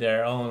into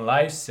their own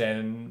lives,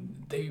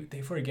 and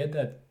they forget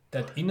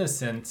that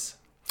innocence.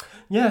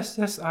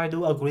 Yes, I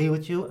do agree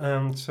with you.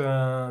 And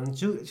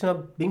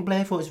being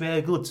playful is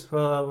very good,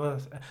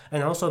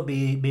 and also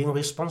being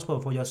responsible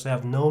for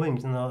yourself,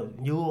 knowing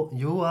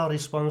you are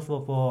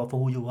responsible for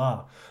who you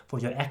are, for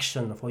your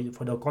action, for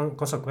the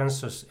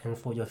consequences, and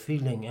for your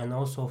feeling, and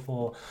also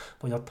for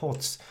your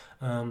thoughts.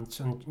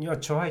 So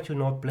try to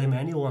not blame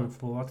anyone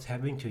for what's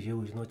happening to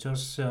you.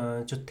 Just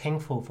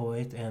thankful for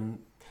it, and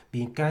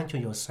being kind to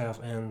yourself,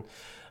 and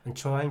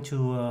trying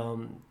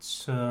to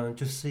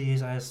see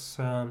it as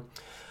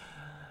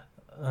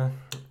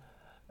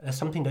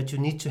something that you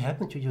need to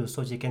happen to you,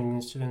 so you can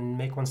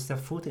make one step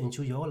further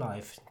into your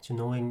life, to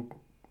knowing,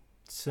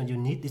 so you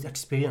need this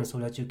experience so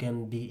that you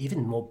can be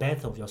even more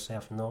better of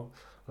yourself,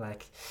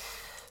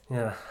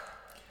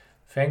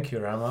 Thank you,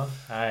 Rama.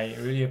 I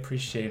really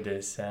appreciate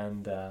this,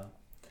 and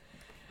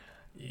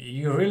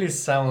you really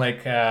sound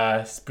like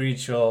a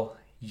spiritual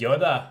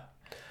Yoda,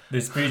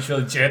 the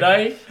spiritual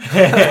Jedi.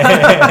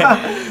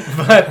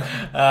 But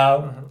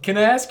can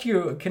I ask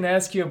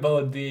you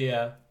about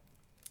the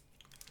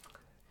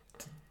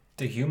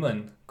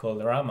human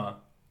called Rama?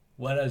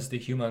 What does the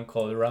human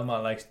called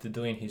Rama likes to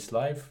do in his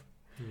life?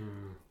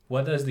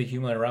 What does the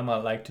human Rama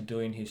like to do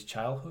in his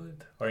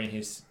childhood or in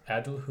his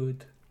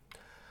adulthood?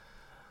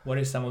 What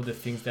are some of the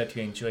things that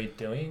you enjoy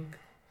doing?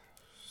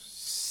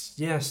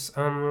 Yes,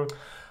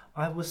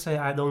 I would say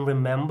I don't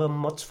remember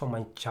much from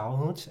my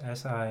childhood,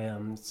 as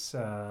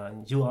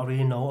you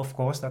already know, of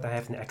course, that I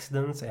have an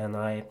accident, and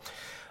I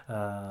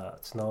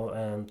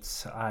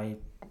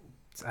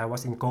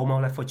was in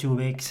coma for 2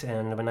 weeks,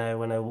 and when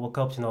I woke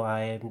up,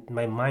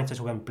 my mind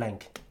just went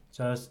blank.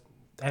 Just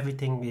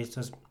everything is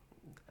just.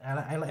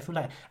 I feel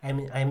like I'm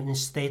in a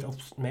state of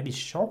maybe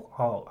shock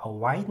or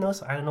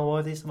whiteness. I don't know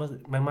what it is,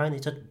 but my mind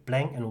is just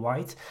blank and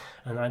white,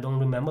 and I don't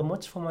remember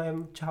much from my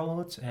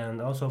childhood, and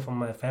also from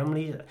my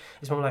family.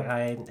 It's more like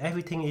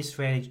everything is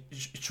very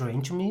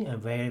strange to me, and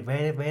very,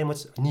 very, very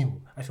much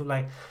new. I feel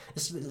like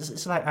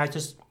it's like I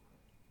just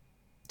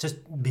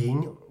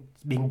being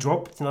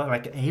dropped,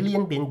 like an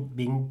alien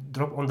being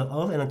dropped on the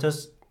earth, and I'm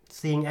just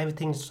seeing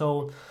everything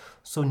so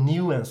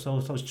new and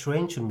so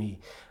strange to me.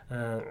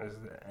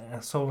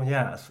 As for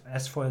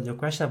your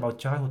question about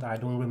childhood, I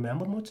don't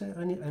remember much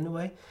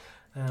anyway.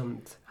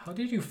 How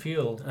did you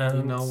feel,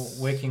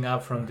 waking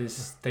up from this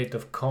state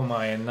of coma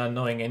and not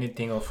knowing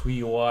anything of who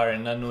you are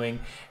and not knowing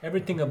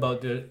anything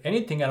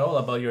at all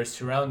about your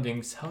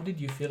surroundings? How did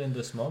you feel in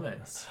those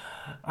moments?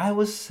 I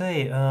would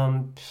say,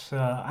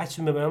 I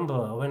should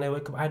remember when I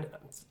wake up,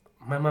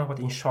 my mind was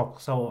in shock,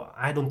 so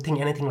I don't think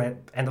anything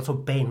like, and also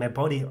pain. My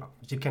body,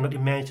 you cannot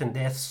imagine.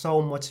 There's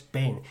so much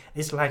pain.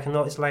 It's like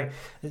it's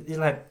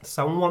like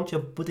someone you're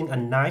putting a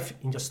knife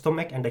in your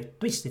stomach and they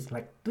twist it,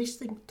 like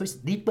twist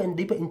deeper and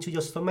deeper into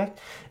your stomach.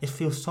 It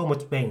feels so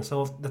much pain.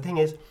 So the thing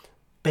is,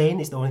 pain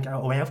is the only kind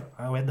of aware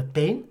of the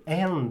pain,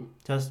 and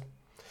just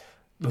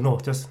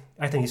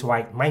I think it's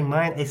white. My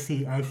mind, I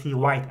see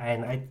white,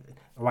 and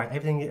right,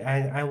 everything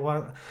I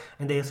want,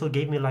 and they also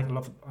gave me like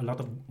a lot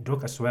of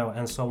drug as well,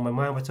 and so my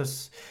mind was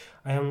just,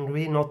 I am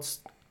really not,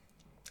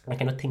 I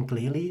cannot think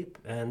clearly,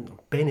 and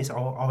pain is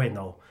all I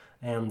know,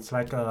 and it's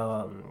like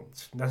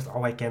that's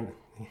all I can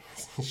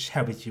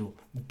share with you.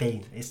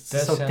 Pain. It's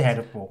That so sounds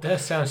terrible. that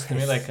sounds to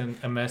me like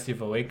a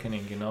massive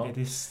awakening, you know. It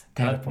is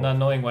Not, terrible. not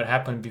knowing what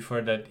happened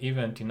before that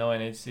event, you know,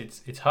 and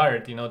it's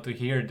hard, you know, to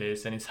hear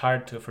this, and it's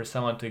hard to for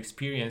someone to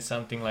experience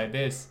something like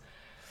this.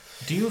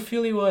 Do you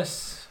feel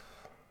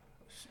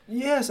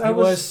Yes, I it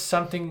was was.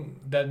 something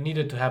that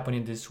needed to happen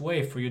in this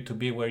way for you to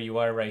be where you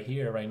are right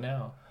here, right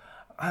now?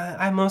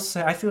 I must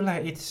say, I feel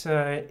like it's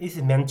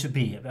meant to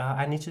be.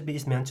 I need to be.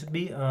 It's meant to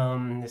be.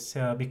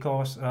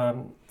 Because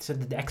so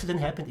the accident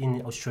happened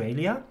in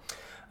Australia,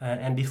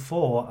 and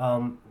before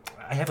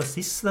I have a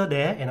sister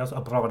there and also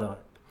a brother.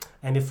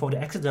 And before the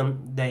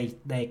accident, they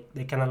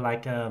kind of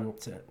like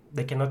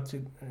they cannot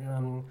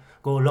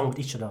go along with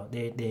each other.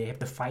 They have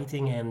the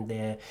fighting, and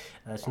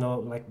there's no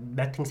like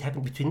bad things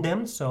happen between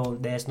them. So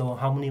there's no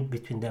harmony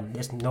between them.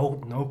 There's no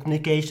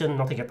communication,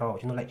 nothing at all.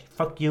 You know, like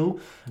fuck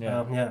you.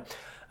 Yeah. Yeah.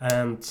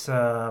 And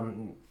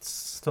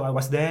so I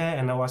was there,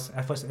 and I was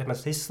at my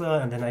sister,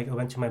 and then I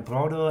went to my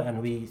brother,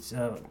 and we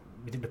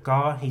did the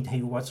car.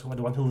 He was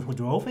the one who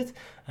drove it,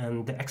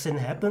 and the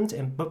accident happened.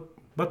 And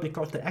but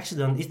because the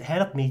accident, it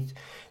helped me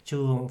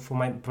for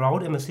my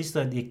brother and my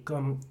sister, they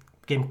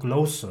came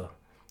closer.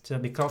 So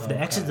because of the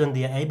Okay. accident,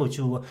 they are able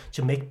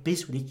to make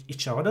peace with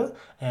each other,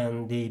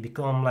 and they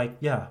become like,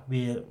 yeah,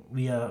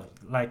 we are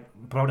like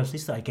brother and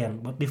sister again.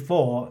 But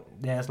before,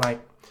 there's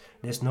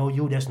no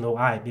you, there's no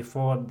I.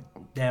 Before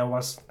there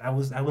was, I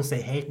wouldn't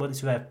say hate, but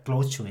it's very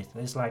close to it.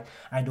 It's like,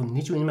 I don't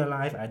need you in my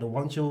life. I don't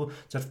want you.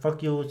 Just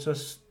fuck you.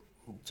 Just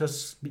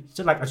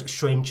like a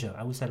stranger.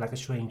 I would say like a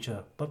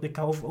stranger. But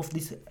because of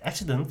this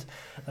accident,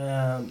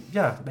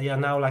 yeah, they are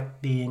now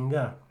like being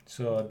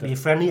So being the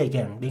friendly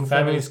again. Being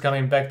family friendly. is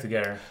coming back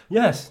together,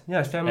 Yes,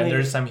 family. and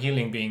there's some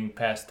healing being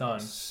passed on.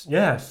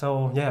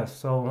 So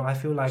I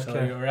feel like.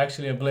 So you're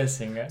actually a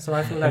blessing. Eh? So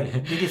I feel like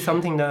it is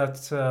something that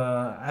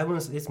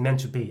it's meant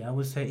to be. I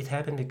would say it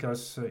happened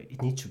because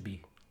it needs to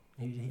be.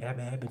 It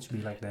happened to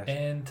be like that.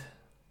 And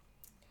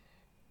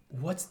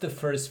what's the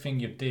first thing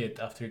you did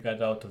after you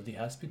got out of the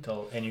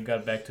hospital and you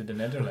got back to the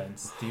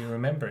Netherlands? Do you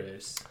remember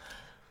this?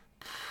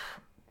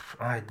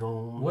 I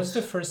don't. What's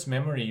the first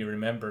memory you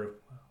remember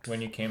when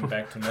you came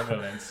back to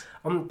Netherlands?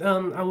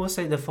 I would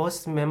say the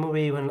first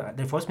memory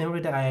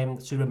that I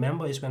should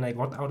remember is when I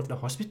got out of the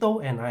hospital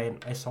and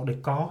I saw the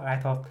car.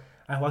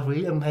 I was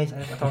really amazed.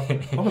 I thought,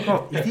 oh my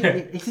god,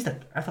 is this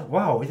I thought,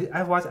 wow,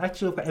 I was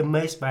actually quite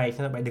amazed by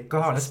the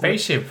car. A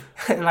spaceship.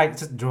 Like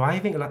just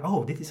driving, like,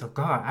 oh, this is a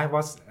car. I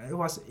was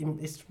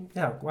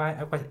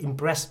quite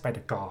impressed by the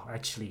car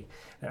actually.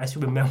 I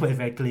should remember it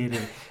very clearly.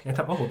 And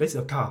I thought, oh, this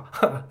is a car.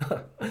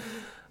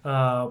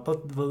 But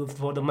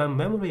for my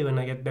memory when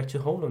I get back to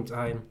Holland,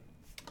 I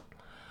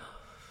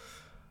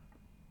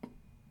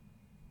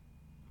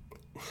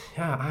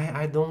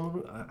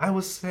don't. I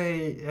would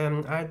say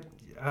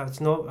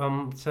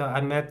so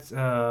I met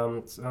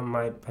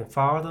my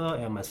father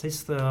and my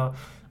sister,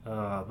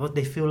 but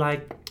they feel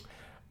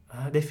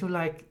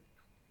like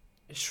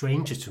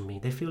stranger to me.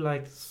 They feel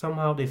like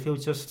somehow they feel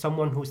just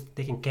someone who's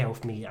taking care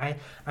of me.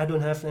 I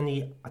don't have any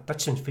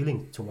attachment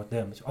feeling toward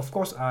them. Of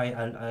course,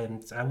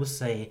 I would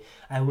say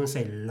I wouldn't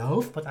say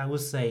love, but I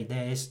would say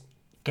there is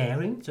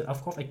caring. So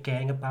of course I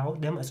caring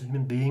about them as a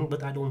human being,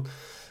 but I don't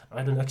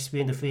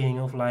experience the feeling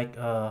of like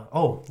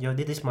oh, you know,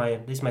 this is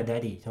my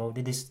daddy. You know,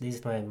 this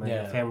is my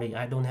Yeah. family.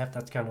 I don't have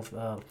that kind of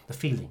the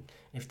feeling,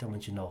 if that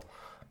what you know,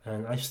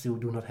 and I still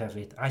do not have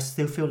it. I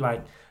still feel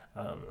like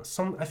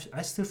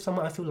I still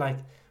somehow I feel like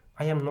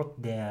I am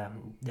not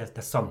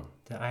the son.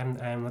 I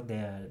am not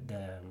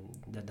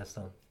the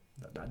son.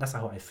 That's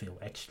how I feel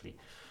actually.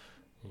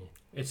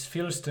 It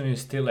feels to me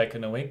still like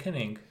an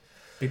awakening,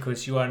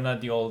 because you are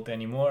not the old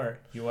anymore.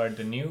 You are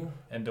the new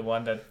and the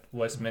one that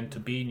was meant to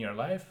be in your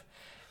life.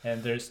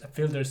 And I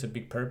feel there's a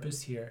big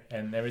purpose here,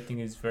 and everything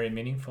is very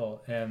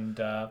meaningful. And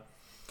I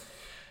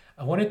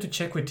wanted to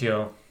check with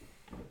you,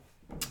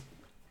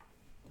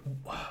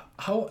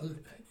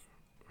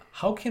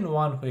 how can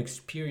one who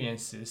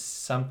experiences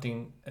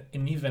something,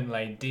 an event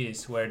like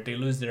this, where they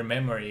lose their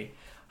memory,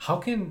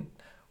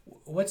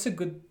 what's a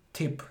good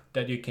tip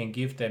that you can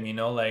give them? You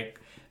know, like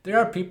there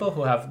are people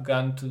who have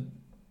gone to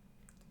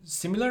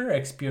similar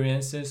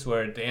experiences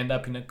where they end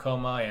up in a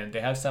coma and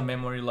they have some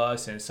memory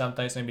loss, and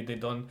sometimes maybe they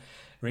don't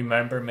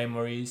remember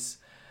memories.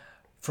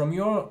 From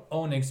your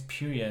own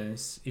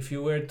experience, if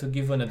you were to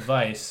give an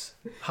advice,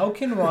 how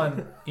can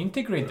one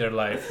integrate their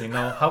life? You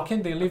know, how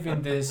can they live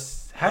in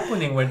this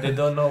happening where they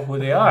don't know who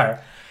they are?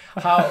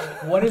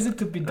 What is it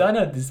to be done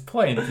at this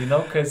point? You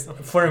know, because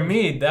for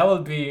me, that will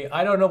be,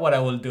 I don't know what I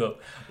will do.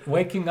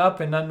 Waking up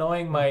and not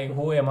knowing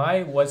who am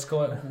I,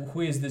 who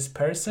is this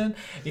person?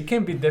 It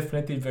can be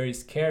definitely very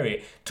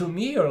scary. To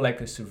me, you're like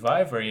a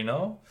survivor, you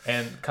know,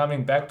 and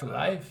coming back to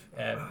life.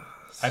 And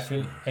I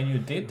feel, and you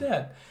did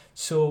that.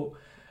 So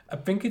I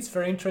think it's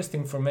very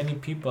interesting for many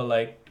people,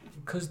 like,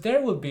 because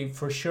there will be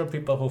for sure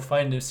people who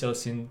find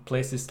themselves in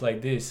places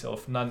like this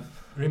of not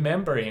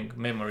remembering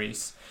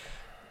memories.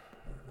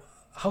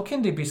 How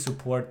can they be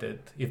supported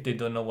if they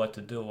don't know what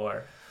to do?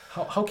 Or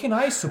how can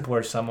I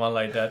support someone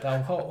like that?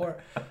 Or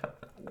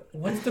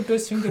what's the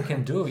best thing they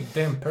can do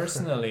them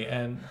personally,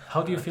 and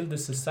how do you feel the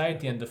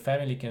society and the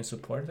family can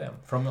support them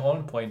from your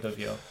own point of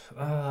view?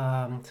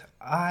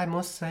 I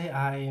must say,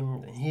 I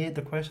hear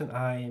the question.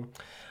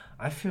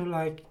 I feel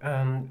like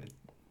um,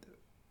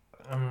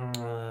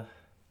 uh,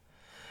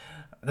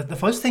 the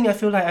first thing I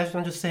feel like I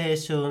want to say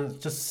is to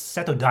just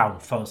settle down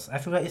first. I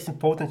feel like it's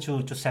important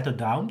to settle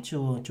down,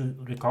 to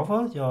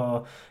recover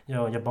your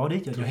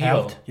body, To your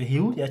health, heal. to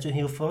heal, yeah, to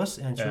heal first,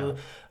 and Yeah.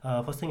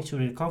 to first thing to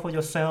recover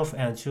yourself,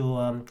 and to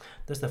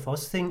that's the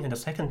first thing, and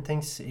the second thing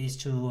is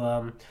to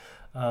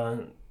uh,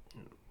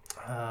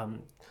 um,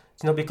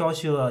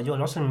 because you're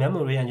lost in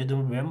memory and you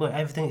don't remember,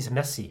 everything is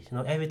messy.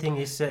 Everything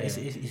Yeah.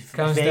 is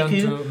Comes down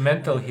vague. to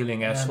mental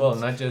healing as well,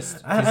 And not just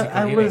I, I, physical I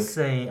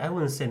healing.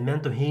 wouldn't say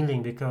mental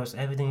healing, because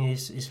everything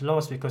is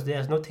lost, because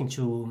there's nothing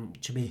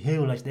to be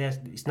healed. Like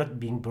it's not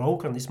being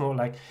broken. It's more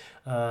like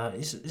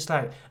it's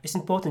like it's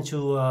important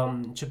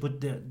to put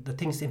the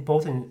things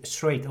important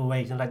straight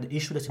away. Like the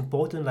issue that's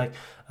important, like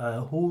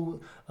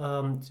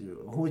um,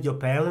 who your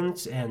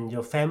parents and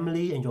your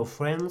family and your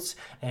friends,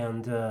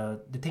 and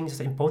the things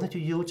that's important to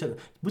you. To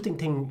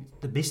putting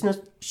the business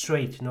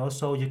straight,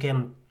 so you can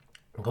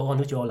go on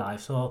with your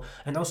life. So,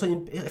 and also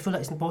I feel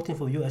like it's important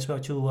for you as well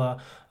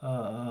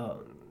uh,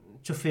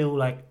 to feel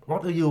like,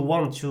 what do you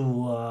want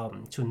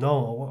to know,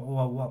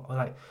 or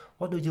like,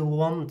 what do you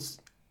want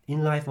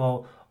in life,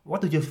 or what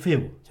do you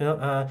feel,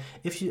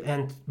 if you,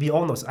 and be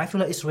honest. I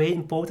feel like it's very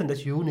important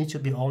that you need to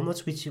be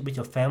honest with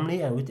your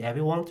family and with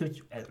everyone,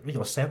 with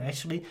yourself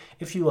actually.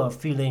 If you are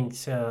feeling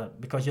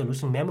because you're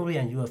losing memory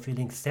and you are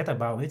feeling sad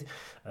about it,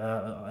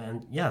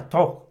 and yeah,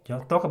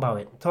 talk about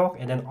it, talk,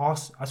 and then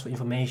ask for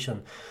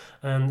information.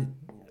 And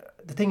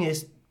the thing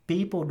is,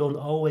 people don't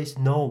always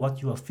know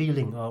what you are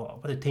feeling or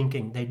what you're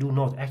thinking. They do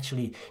not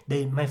actually.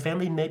 My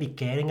family may be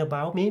caring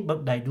about me,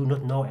 but they do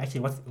not know actually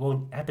what's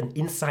going to happen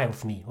inside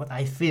of me, what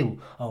I feel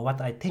or what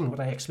I think,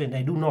 what I experience.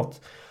 They do not.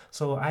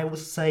 So I would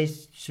say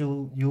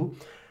to you,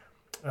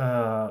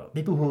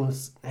 people who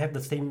have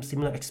the same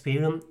similar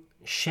experience,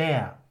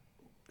 share,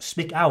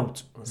 speak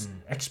out,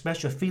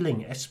 express your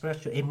feeling,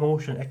 express your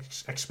emotion,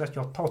 express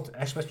your thought,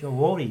 express your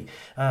worry.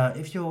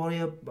 If you worry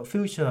about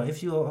future,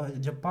 if you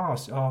your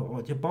past,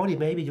 or your body,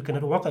 maybe you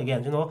cannot walk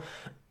again,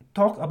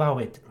 talk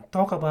about it.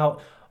 Talk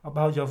about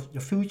your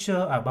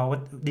future, about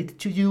what did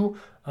to you.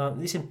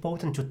 It's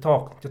important to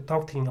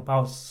talk things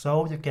about,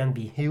 so you can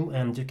be healed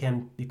and you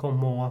can become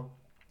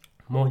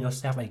more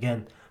yourself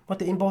again. But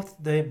the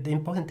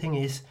important thing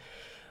is,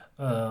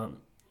 uh,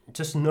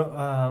 just no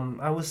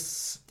I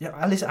was, yeah,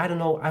 at least, I don't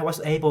know, I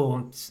was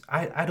able,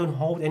 I don't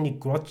hold any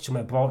grudge to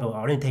my brother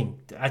or anything.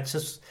 I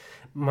just,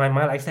 my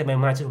mind, like I said, my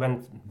mind just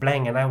went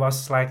blank, and I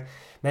was like,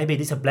 maybe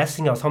it's a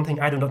blessing or something,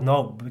 I do not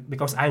know,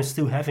 because I'm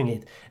still having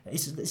it.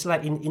 It's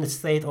like in a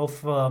state of,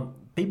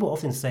 people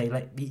often say,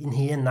 like, be in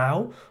here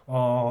now,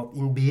 or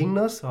in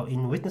beingness, or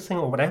in witnessing,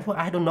 or whatever.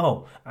 I don't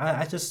know.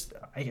 I just,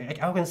 I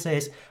can say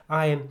is,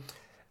 I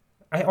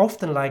I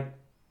often like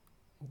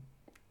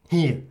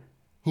here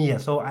here.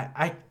 So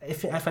I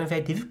find it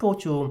very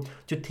difficult to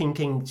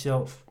thinking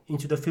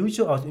into the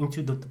future or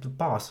into the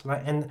past,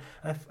 right? And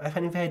I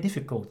find it very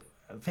difficult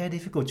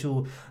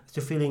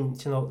to feeling,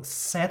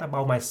 sad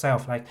about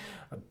myself, like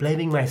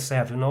blaming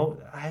myself.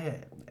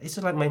 I It's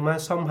just like my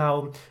mind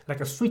somehow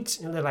like a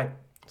switch, like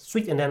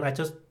switch, and then I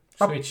just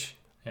pop, Switch.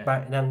 Yeah.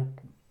 but then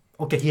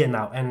okay, here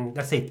now, and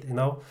that's it.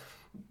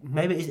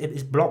 Maybe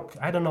it's blocked.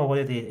 I don't know what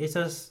it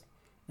is.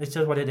 It's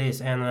just what it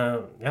is, and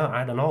yeah,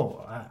 I don't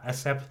know.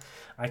 Except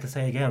I can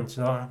say again,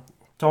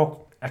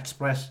 talk,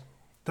 express,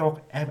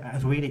 talk.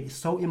 Really, it's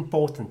so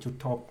important to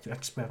talk, to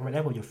express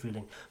whatever you're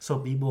feeling, so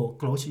people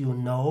close to you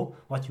know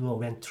what you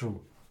went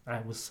through. I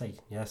would say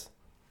yes.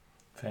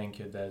 Thank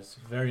you. That's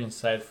very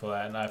insightful,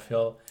 and I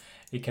feel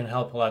it can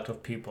help a lot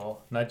of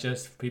people, not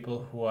just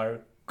people who are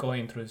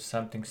going through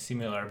something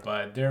similar,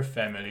 but their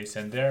families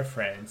and their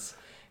friends.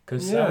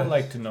 Because I would Yes.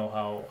 like to know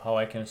how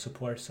I can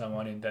support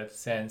someone in that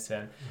sense,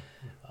 and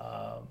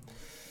um,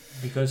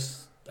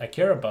 because I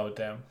care about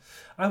them.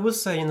 I would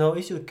say,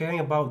 if you're caring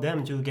about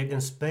them, to give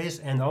them space,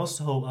 and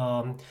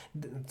also,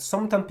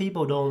 sometimes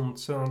people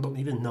don't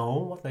even know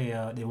what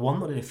they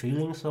want, what they're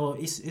feeling. So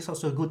it's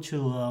also good to,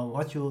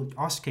 what you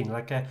asking,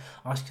 like,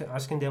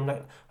 asking them,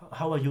 like,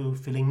 how are you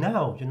feeling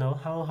now?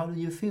 How do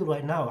you feel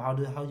right now?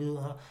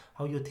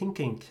 How you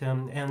thinking?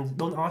 And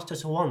don't ask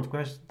just one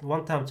question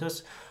one time.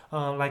 Just,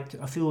 like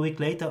a few weeks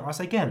later, ask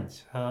again.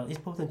 It's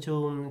important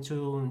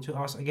to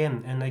ask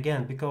again and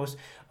again, because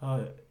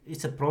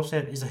it's a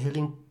process. It's a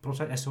healing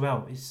process as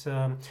well.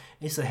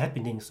 It's a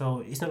happening.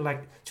 So it's not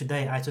like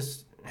today I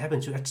just happen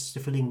to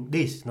actually feeling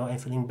this. I'm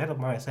feeling bad about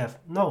myself.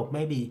 No,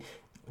 maybe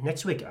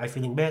next week I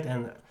feeling bad,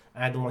 and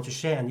I don't want to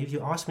share. And if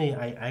you ask me,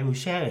 I will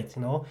share it.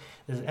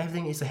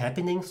 Everything is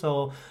happening.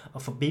 So,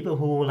 for people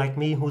who like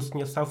me, who's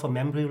suffer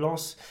memory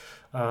loss,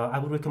 I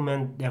would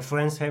recommend their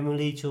friends,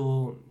 family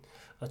to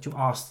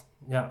ask.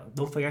 Yeah,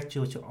 don't forget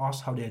to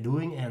ask how they're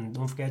doing, and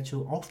don't forget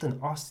to often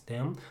ask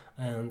them,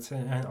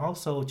 and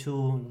also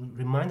to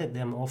remind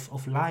them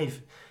of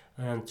life,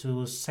 and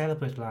to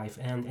celebrate life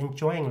and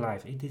enjoying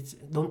life. It is,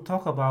 don't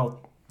talk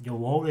about your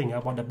worrying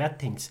about the bad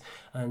things,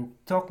 and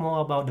talk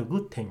more about the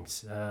good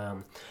things,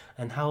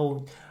 and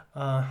how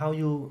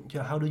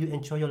do you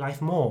enjoy your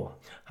life more?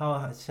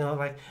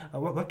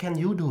 What can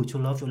you do to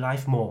love your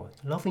life more,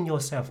 loving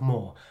yourself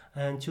more,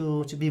 and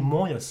to be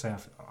more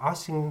yourself,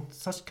 asking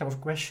such kind of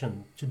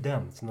question to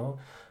them,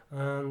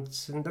 and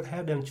that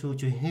help them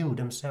to heal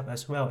themselves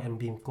as well and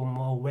become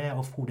more aware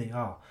of who they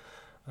are.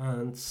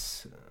 And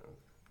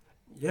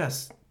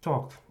yes,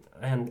 talk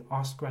and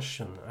ask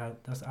question.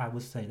 That's, I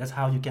would say, that's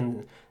how you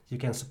can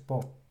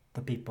support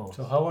the people.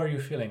 So how are you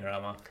feeling,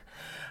 Rama?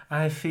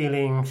 I'm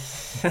feeling.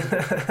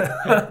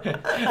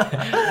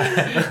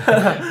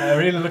 I'm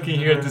really looking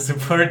here to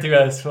support you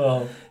as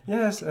well.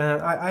 Yes,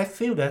 I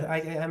feel that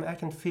I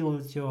can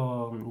feel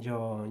your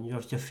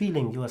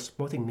feeling. You are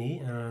supporting me,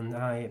 and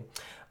I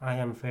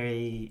am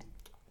very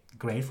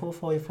grateful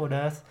for you for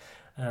that.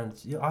 And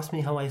you asked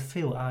me how I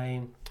feel.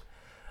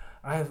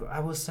 I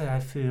would say I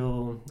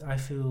feel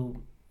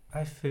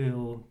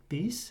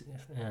peace,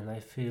 and I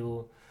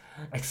feel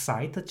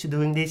excited to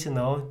doing this,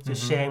 to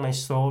sharing my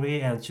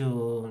story, and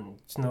to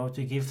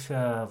give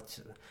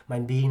my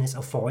beingness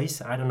a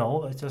voice. I don't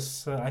know. It's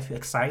just I feel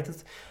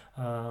excited,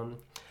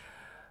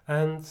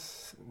 and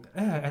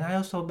and I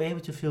also be able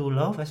to feel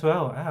love as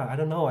well. I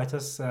don't know. I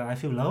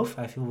feel love.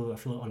 I feel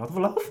a lot of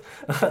love.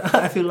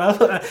 I feel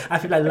love. I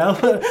feel like love.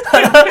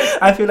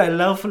 I feel like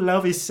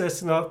love is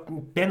just not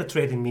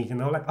penetrating me.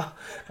 Like,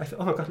 I feel,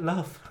 oh my God,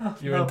 love.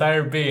 Your love.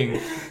 entire being.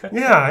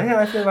 Yeah.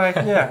 I feel like,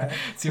 yeah.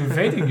 It's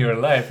invading your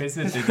life,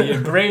 isn't it?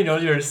 Your brain,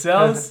 all your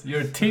cells,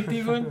 your teeth,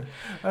 even.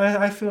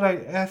 I feel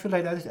like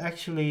that is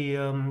actually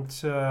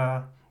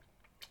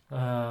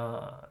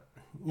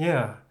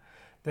yeah.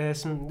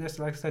 There's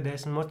like I said,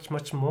 there's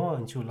much more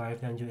into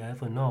life than you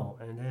ever know,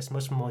 and there's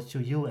much more to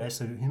you as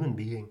a human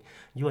being.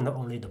 You are not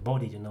only the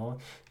body,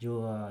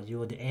 You are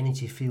the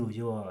energy field.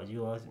 You are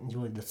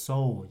the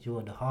soul. You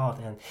are the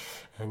heart,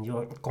 and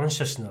your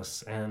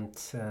consciousness, and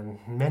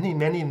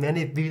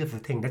many beautiful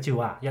things that you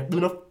are. Yeah,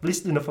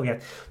 please do not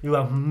forget. You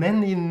are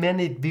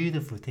many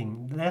beautiful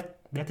things.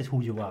 That is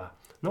who you are.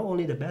 Not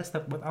only the best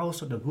stuff, but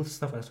also the good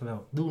stuff as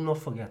well. Do not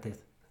forget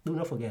it. Do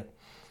not forget.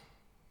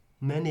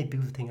 Many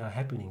beautiful things are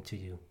happening to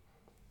you.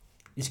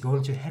 It's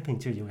going to happen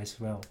to you as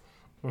well.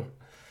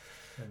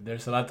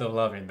 There's a lot of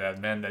love in that,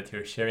 man, that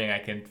you're sharing. I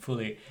can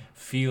fully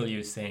feel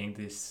you saying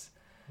this.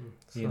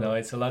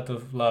 It's a lot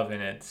of love in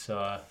it.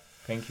 So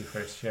thank you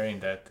for sharing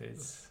that. I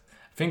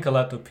think a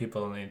lot of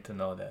people need to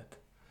know that.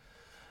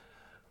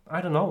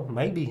 I don't know.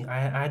 Maybe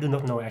I do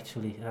not know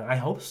actually. I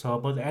hope so.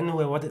 But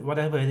anyway,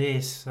 whatever it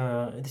is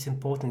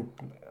important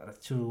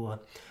to.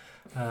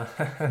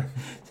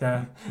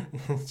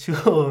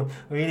 To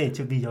really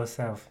to be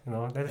yourself,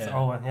 that's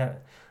all. Yeah,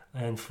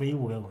 and free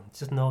will.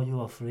 Just know you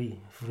are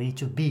free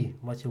to be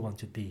what you want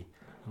to be,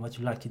 what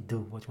you like to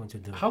do, what you want to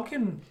do. How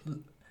can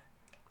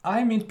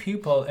I meet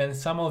people, and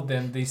some of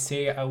them they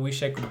say, "I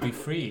wish I could be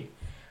free.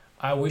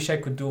 I wish I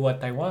could do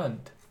what I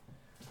want.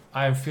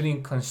 I'm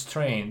feeling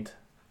constrained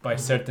by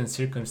certain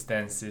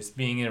circumstances,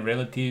 being it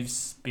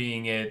relatives,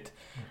 being it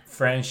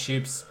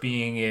friendships,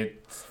 being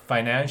it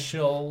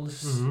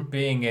financials,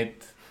 being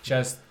it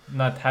just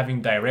not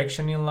having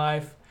direction in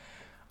life."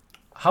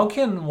 How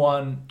can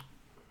one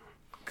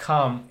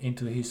come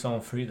into his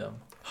own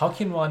freedom? How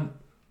can one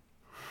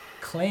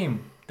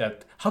claim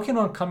that? How can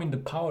one come in the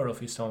power of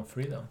his own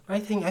freedom? I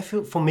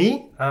feel for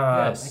me,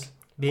 Yes.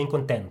 being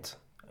content.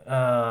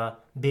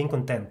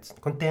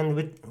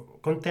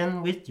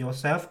 Content with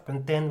yourself,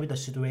 content with the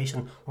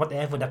situation,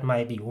 whatever that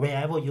might be,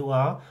 wherever you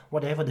are,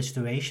 whatever the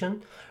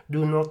situation.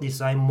 Do not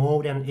desire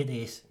more than it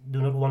is.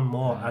 Do not want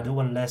more. I don't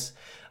want less.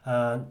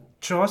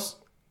 Trust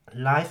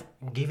life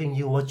giving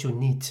you what you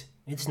need.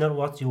 It's not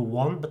what you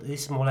want, but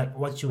it's more like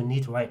what you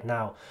need right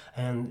now.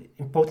 And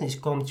important is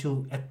come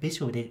to at peace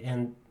with it.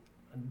 And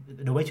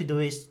the way to do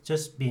it is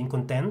just being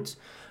content.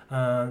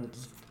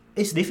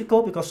 It's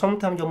difficult because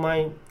sometimes your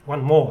mind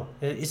want more.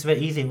 It's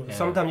very easy. Yeah.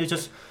 Sometimes you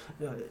just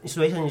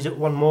situation you just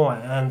want more,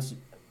 and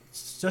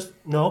just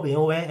being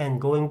aware and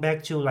going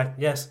back to like,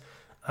 yes,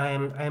 I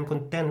am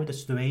content with the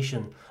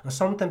situation. And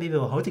sometimes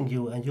people are hurting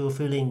you, and you're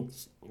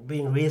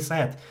being really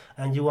sad,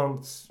 and you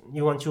want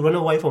to run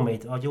away from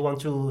it, or you want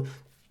to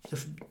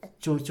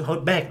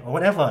hold back or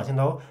whatever.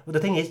 But the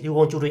thing is, you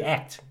want to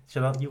react.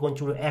 You want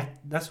to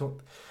react. That's what.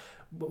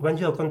 When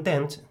you are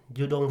content,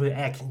 you don't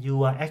react.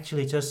 You are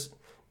actually just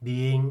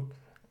being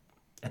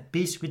at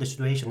peace with the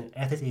situation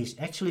as it is.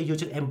 Actually, you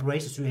just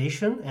embrace the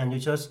situation and you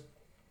just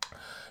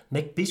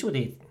make peace with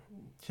it.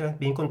 Just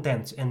being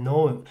content and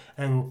know.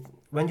 And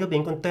when you're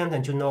being content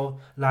and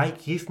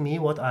life give me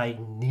what I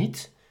need,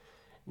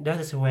 that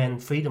is when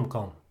freedom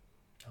comes.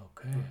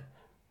 Okay.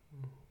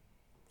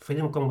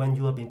 Freedom comes when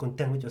you are being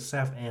content with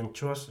yourself and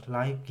trust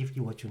life give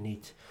you what you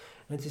need.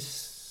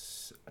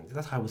 That's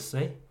how I would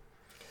say.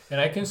 And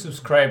I can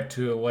subscribe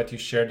to what you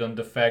shared on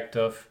the fact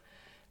of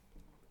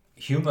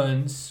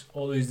humans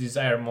always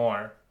desire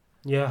more.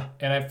 Yeah.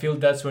 And I feel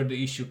that's where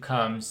the issue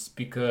comes,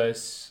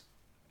 because,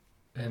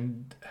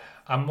 and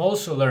I'm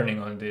also learning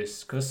on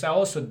this because I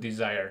also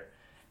desire.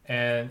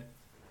 And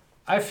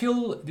I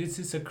feel this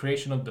is a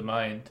creation of the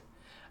mind.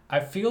 I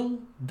feel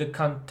the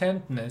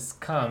contentness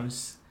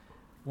comes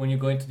when you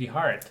go into the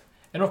heart.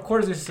 And of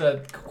course, it's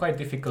a quite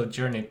difficult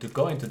journey to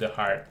go into the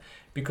heart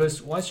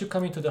because once you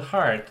come into the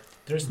heart,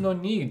 there's no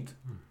need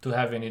to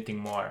have anything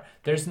more.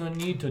 There's no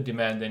need to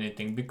demand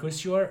anything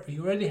because you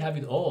already have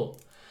it all.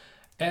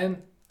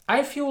 And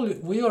I feel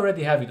we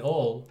already have it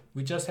all.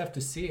 We just have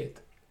to see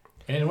it.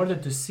 And in order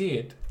to see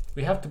it,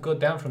 we have to go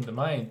down from the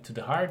mind to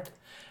the heart.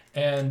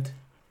 And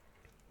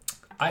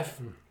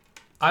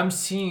I'm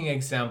seeing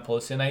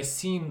examples, and I've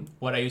seen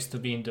what I used to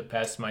be in the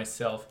past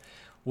myself,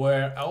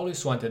 where I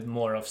always wanted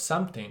more of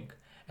something.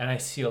 And I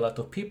see a lot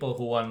of people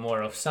who want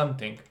more of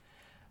something,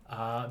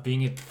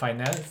 being it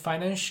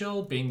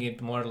financial, being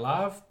it more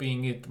love,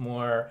 being it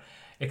more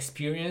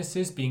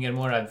experiences, being it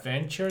more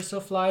adventures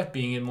of life,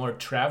 being it more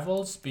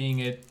travels, being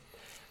it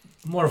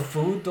more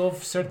food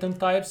of certain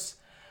types.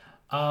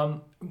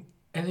 And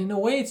in a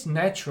way, it's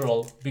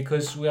natural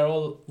because we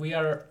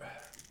are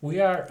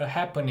a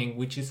happening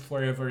which is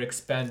forever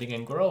expanding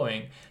and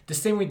growing. The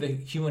same with the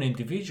human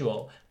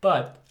individual,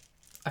 but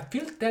I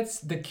feel that's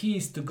the key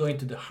is to go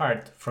into the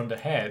heart from the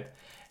head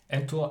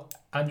and to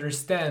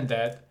understand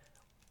that,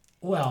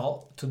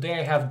 well, today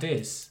I have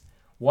this.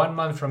 1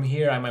 month from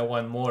here, I might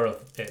want more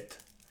of it.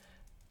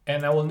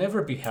 And I will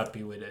never be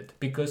happy with it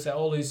because I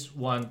always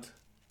want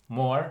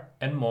more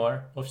and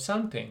more of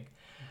something.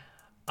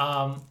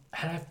 And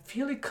I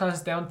feel it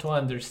comes down to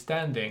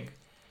understanding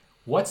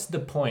what's the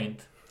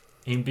point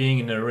in being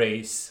in a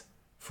race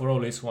for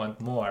always want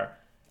more,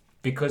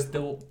 because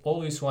the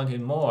always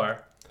wanting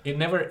more, it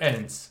never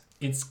ends.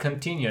 It's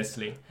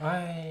continuously.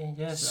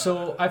 Yes.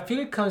 So I feel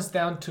it comes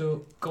down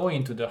to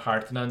going to the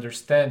heart and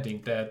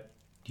understanding that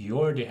you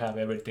already have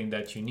everything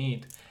that you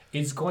need.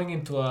 It's going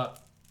into a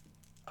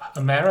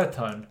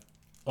marathon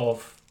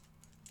of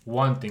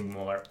wanting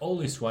more,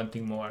 always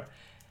wanting more.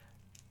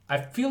 I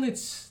feel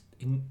it's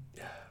in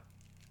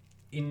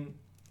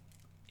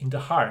the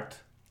heart.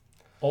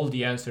 All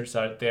the answers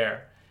are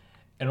there,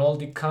 and all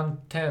the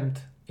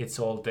content, it's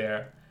all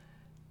there,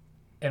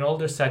 and all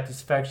the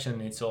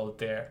satisfaction, it's all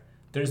there.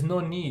 There's no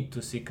need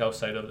to seek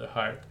outside of the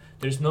heart.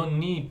 There's no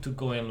need to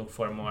go and look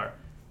for more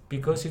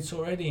because it's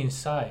already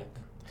inside.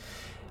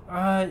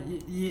 That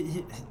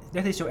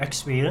is your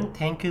experience.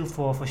 Thank you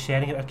for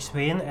sharing your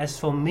experience. As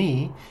for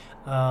me,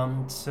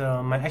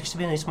 so my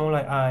experience is more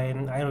like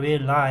I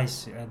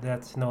realize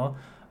that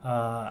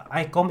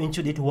I come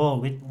into this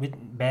world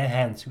with bare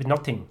hands, with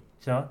nothing.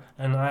 So,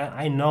 and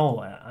I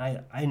know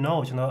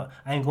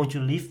I'm going to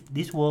leave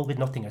this world with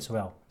nothing as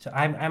well. So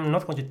I'm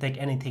not going to take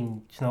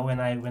anything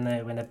when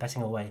I'm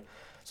passing away.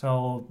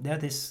 So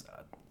that is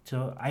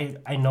so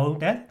I know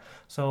that.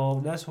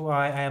 So that's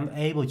why I am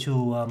able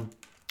to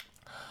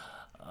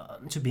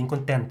being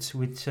content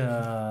with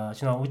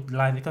with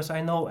life because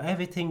I know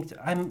everything.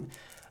 I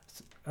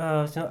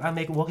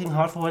make working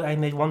hard for it. I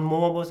make one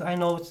more, but I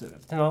know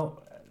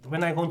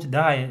when I'm going to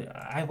die,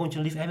 I'm going to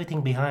leave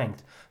everything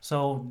behind.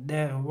 So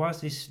there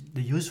was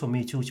the use for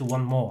me to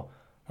want more.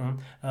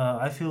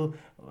 I feel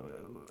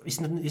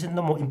isn't it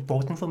more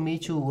important for me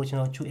to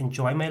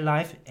enjoy my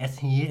life at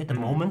the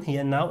moment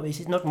here and now? Is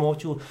it not more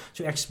to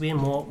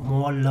experience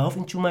more love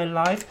into my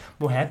life,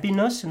 more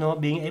happiness?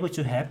 Being able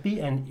to happy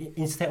and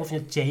instead of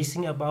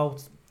chasing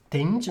about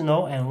things,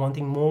 and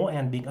wanting more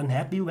and being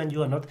unhappy when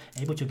you are not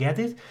able to get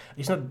it.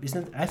 It's not.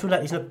 I feel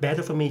like it's not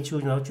better for me to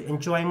to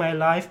enjoy my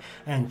life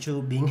and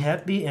to being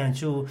happy and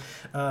to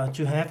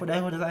have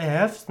whatever that I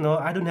have.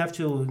 I don't have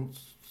to,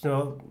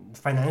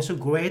 financial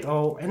grade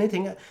or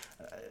anything.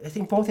 I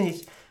think important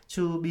is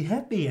to be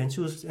happy and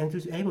to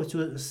be able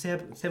to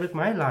celebrate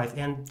my life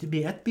and to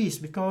be at peace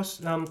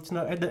because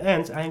at the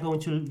end I'm going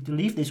to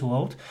leave this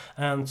world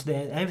and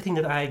everything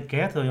that I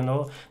gather,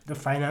 the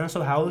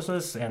financial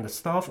houses and the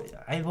stuff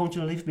I'm going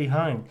to leave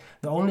behind.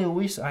 The only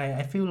wish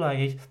I feel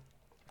like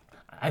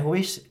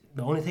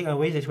the only thing I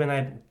wish is when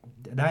I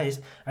die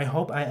is I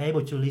hope I'm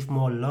able to leave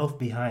more love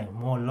behind,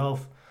 more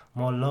love,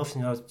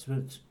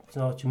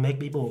 to make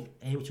people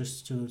able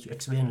to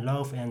experience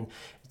love and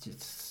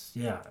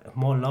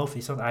more love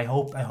is what I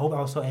hope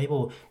also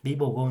able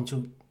people going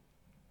to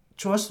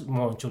trust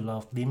more into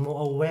love, be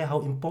more aware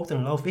how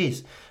important love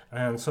is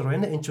and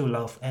surrender into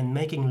love and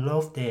making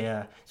love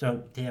their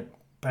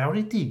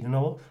priority.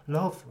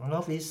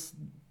 Love is,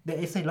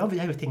 they say love is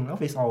everything,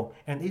 love is all,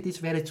 and it is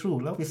very true.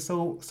 Love is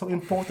so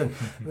important.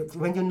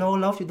 When you know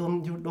love, you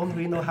don't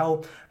really know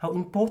how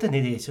important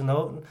it is.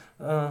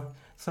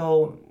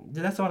 So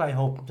that's what I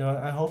hope.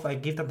 I hope I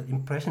give that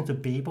impression to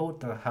people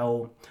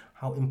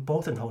how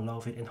important how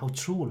love is and how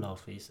true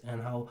love is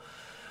and how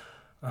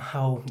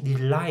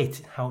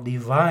delight, how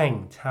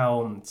divine,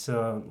 how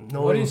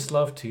What is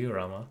love to you,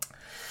 Rama?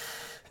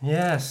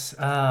 Yes,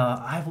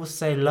 I would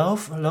say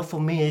love for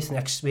me is an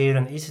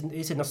experience.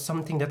 It's not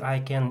something that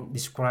I can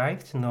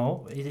describe.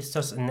 No, it is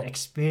just an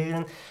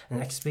experience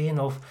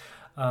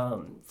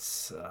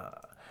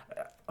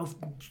of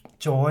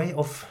joy,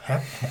 of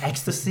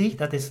ecstasy.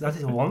 That is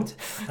one,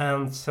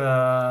 and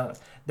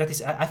that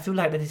is, I feel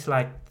like that is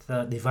like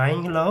the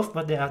divine love,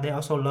 but they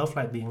also love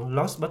like being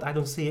lost, but I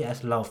don't see it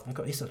as love,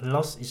 because it's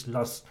lost is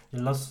lost, you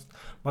lost.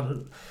 But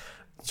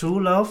true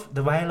love,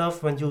 divine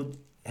love, when you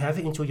have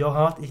it into your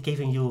heart, it's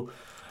giving you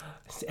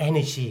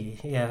energy.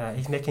 Yeah,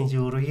 it's making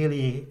you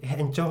really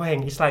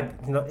enjoying. It's like,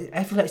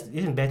 I feel like it's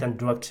even better than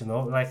drugs,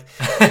 like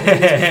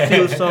it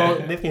feels so,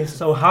 making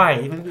so high.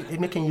 It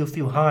making you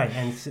feel high,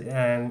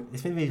 and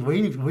it's maybe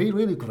really really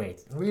really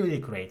great, really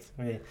great,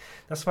 really.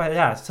 That's why,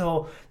 yeah.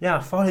 So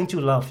yeah, falling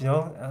into love,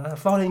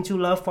 falling into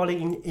love,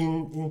 falling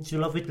into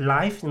love with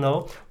life,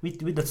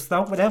 with the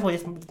stuff, whatever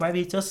it might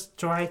be. Just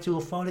try to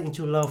fall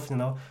into love,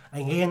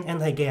 again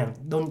and again.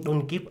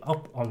 Don't give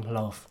up on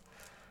love.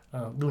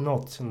 Do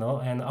not,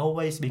 and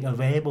always being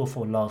available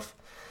for love.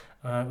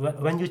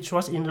 When you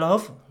trust in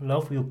love,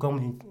 love will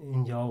come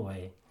in your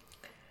way.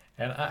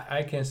 And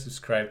I can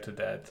subscribe to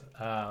that.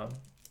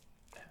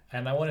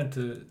 And I wanted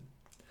to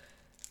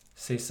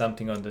say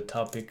something on the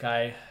topic.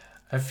 I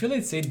feel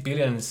it's 8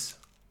 billions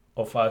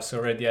of us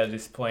already at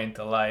this point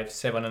alive,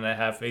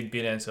 7.5, 8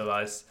 billions of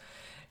us.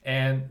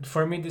 And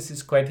for me, this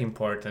is quite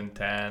important,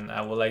 and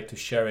I would like to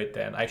share it.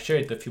 And I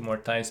shared it a few more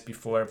times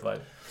before,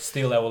 but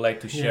still I would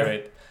like to share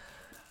it.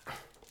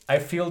 I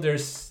feel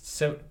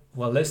there's,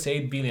 let's say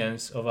 8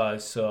 billions of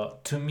us. So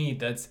to me,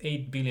 that's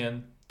 8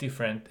 billion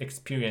different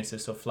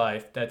experiences of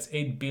life. That's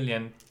 8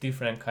 billion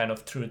different kind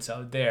of truths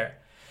out there.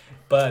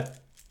 But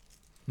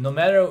no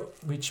matter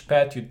which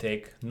path you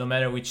take, no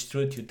matter which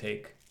truth you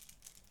take,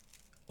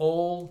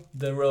 all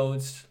the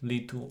roads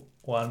lead to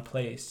one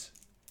place,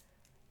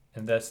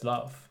 and that's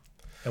love.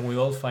 And we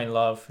all find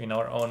love in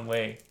our own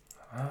way.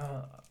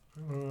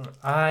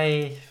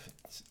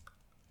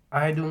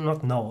 I do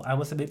not know. I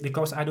was a bit,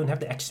 because I don't have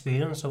the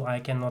experience, so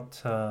I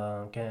cannot.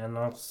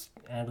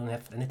 I don't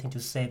have anything to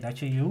say back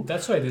to you.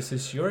 That's why this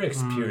is your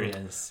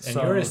experience, and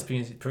your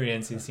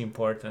experience is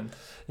important.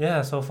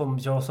 Yeah. So from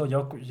your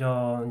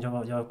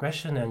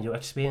question and your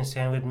experience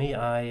sharing with me,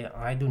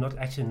 I do not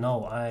actually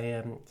know.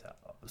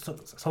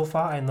 So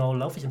far I know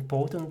love is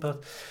important,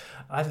 but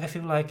I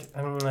feel like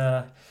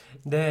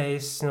there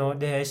is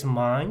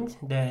mind,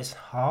 there is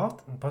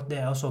heart, but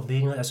there are also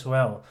being as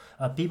well.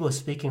 People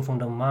speaking from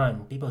the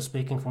mind, people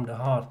speaking from the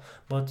heart,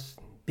 but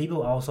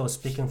people also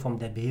speaking from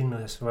their being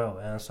as well.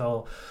 And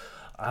so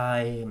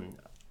I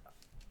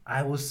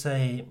would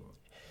say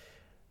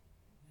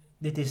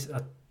this is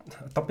a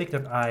topic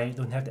that I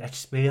don't have the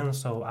experience,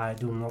 so I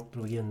do not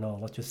really know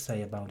what to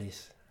say about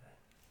this.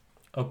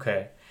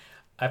 Okay.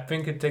 I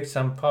think it takes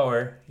some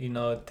power,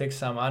 it takes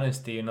some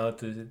honesty,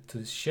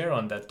 to share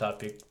on that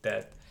topic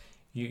that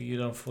you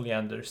don't fully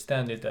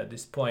understand it at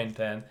this point.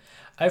 And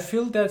I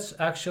feel that's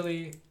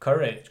actually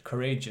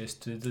courageous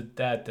to do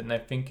that. And I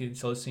think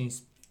it's also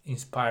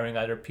inspiring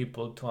other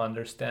people to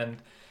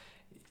understand,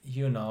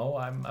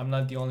 I'm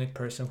not the only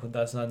person who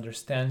doesn't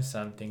understand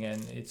something,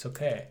 and it's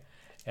okay.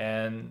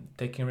 And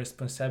taking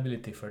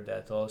responsibility for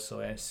that also,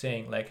 and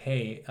saying like,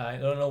 hey, I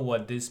don't know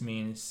what this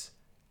means,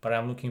 but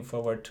I'm looking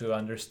forward to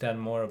understand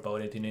more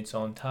about it in its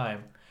own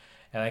time,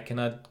 and I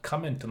cannot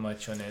comment too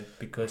much on it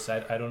because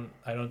I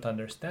don't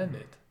understand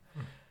it.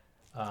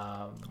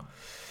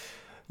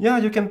 Yeah,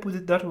 you can put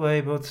it that way,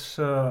 but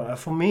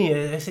for me,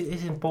 it's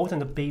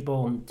important that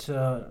people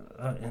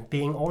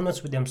being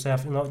honest with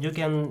themselves. You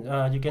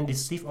can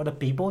deceive other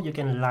people, you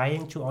can lie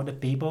to other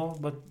people,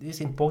 but it's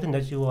important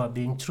that you are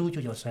being true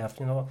to yourself.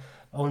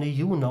 Only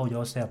you know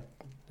yourself.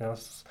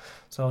 Yes.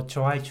 So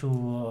try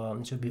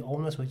to be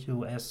honest with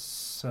you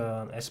as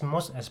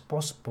much as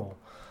possible,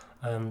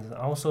 and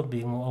also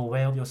being more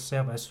aware of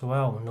yourself as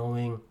well,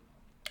 knowing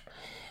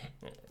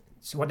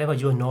whatever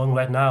you're knowing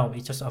right now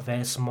is just a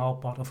very small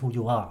part of who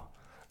you are.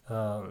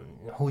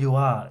 Who you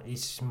are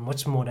is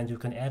much more than you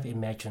can ever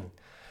imagine.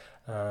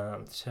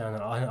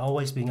 And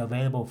always being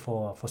available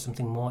for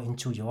something more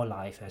into your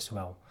life as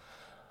well,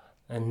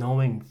 and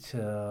knowing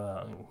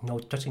no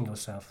touching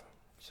yourself.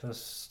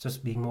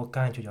 Just being more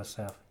kind to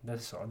yourself.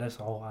 That's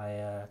all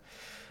I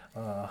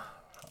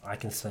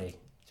can say.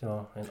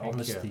 And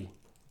honesty.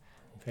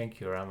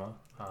 Thank you, Rama.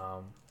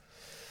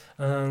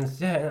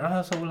 And I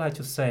also would like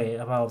to say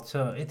about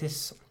it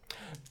is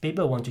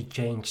people want to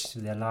change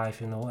their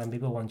life, and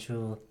people want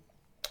to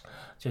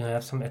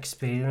have some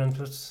experience.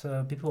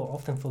 But people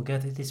often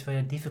forget it is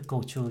very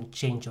difficult to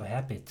change your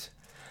habit.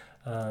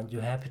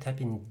 Your habit have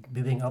been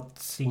building up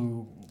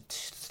since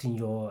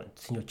your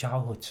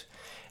childhood.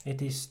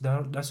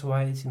 That's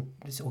why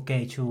it's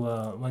okay to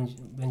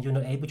when you're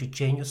not able to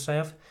change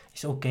yourself,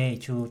 it's okay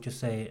to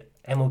say,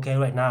 I'm okay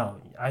right now,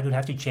 I don't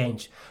have to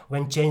change.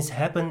 When change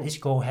happen, it's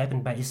go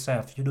happen by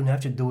itself. You don't have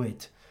to do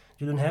it.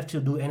 You don't have to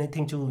do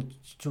anything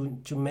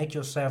to make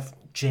yourself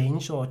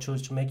change or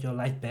to make your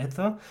life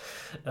better.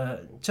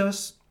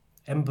 Just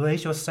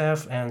embrace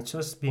yourself and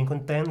just being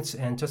content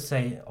and just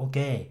say,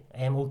 okay,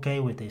 I am okay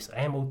with this,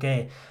 I am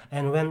okay.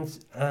 And when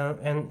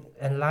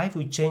and life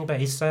will change by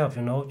itself.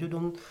 You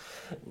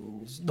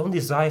don't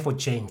desire for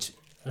change.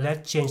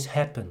 Let change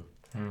happen.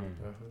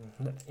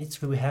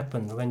 It will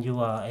happen when you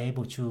are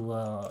able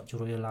to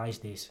realize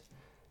this.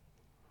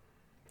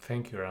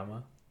 Thank you,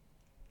 Rama.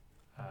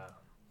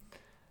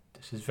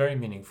 This is very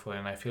meaningful,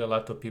 and I feel a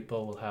lot of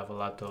people will have a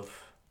lot of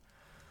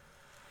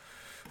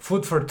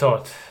food for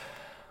thought.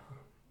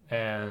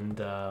 And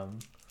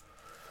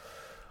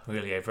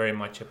really, I very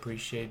much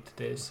appreciate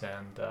this,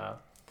 and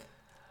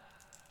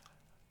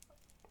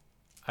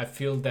I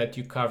feel that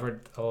you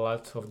covered a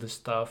lot of the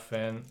stuff,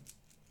 and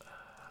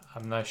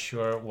I'm not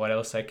sure what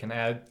else I can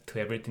add to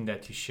everything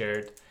that you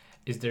shared.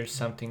 Is there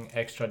something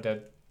extra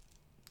that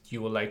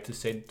you would like to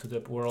say to the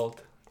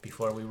world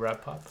before we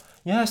wrap up?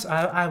 Yes,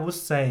 I would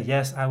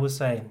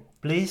say,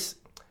 please,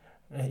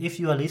 if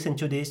you are listening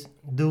to this,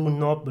 do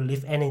not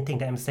believe anything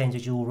that I'm saying to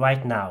you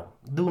right now.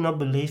 Do not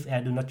believe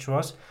and do not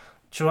trust.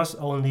 Trust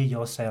only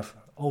yourself,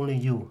 only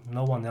you,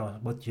 no one else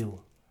but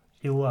you.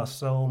 You are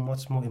so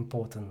much more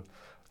important.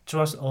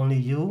 Trust only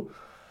you.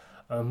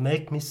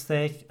 Make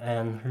mistake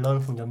and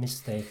learn from your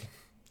mistake.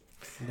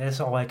 That's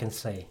all I can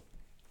say.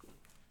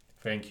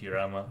 Thank you,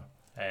 Rama.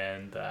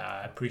 And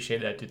I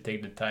appreciate that you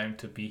take the time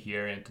to be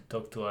here and to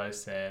talk to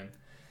us. And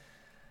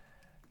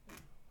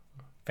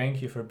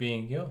thank you for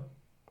being you.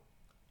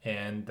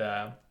 And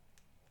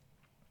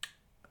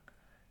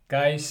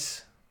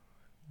guys,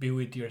 be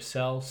with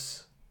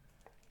yourselves.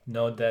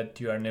 Know that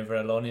you are never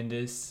alone in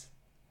this.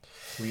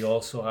 We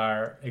also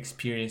are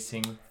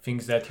experiencing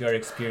things that you are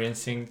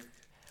experiencing.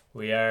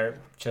 We are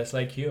just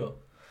like you.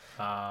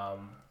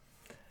 And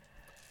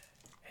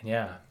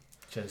yeah,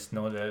 just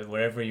know that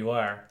wherever you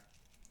are,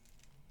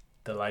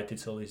 the light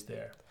is always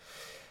there.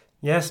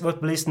 Yes, but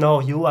please know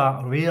you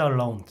are really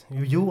alone.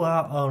 You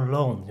are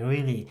alone,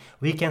 really.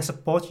 We can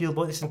support you,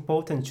 but it's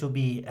important to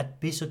be at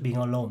peace with being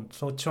alone.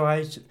 So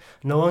try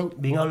knowing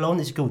being alone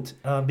is good.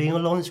 Being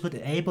alone is good,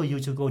 enable you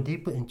to go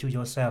deeper into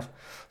yourself.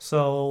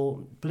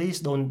 So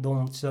please don't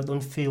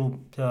feel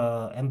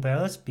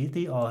embarrassed,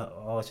 pity,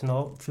 or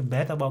feel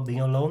bad about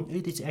being alone.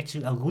 It is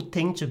actually a good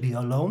thing to be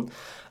alone,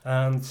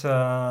 and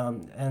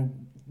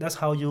that's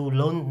how you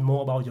learn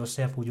more about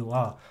yourself, who you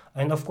are.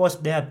 And of course,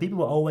 there are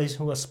people always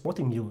who are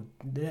supporting you.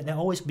 There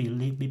always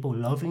be people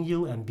loving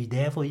you and be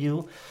there for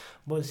you.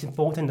 But it's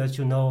important that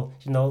you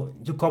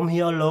come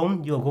here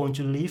alone. You're going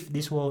to leave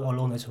this world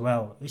alone as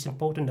well. It's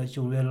important that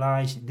you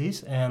realize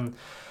this and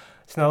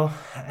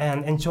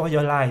and enjoy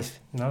your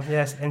life.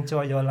 Yes,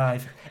 enjoy your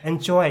life.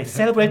 Enjoy,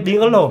 celebrate being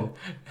alone.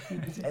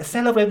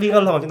 Celebrate being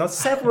alone.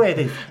 Separate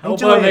it. How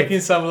about making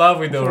some love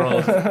with the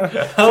world?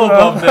 How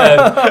about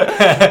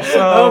that?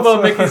 How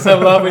about making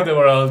some love with the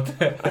world?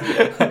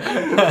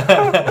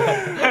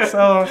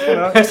 So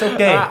it's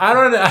okay. I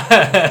don't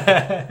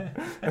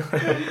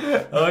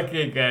know.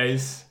 Okay,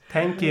 guys.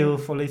 Thank you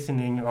for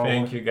listening.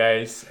 Thank you,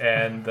 guys,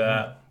 and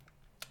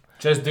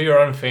just do your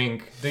own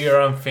thing. Do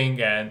your own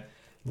thing and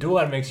do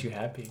what makes you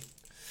happy.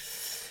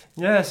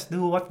 Yes,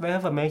 do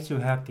whatever makes you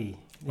happy.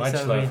 Much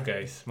love,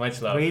 guys. Much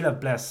love. Really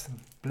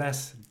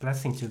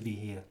blessing to be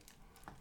here.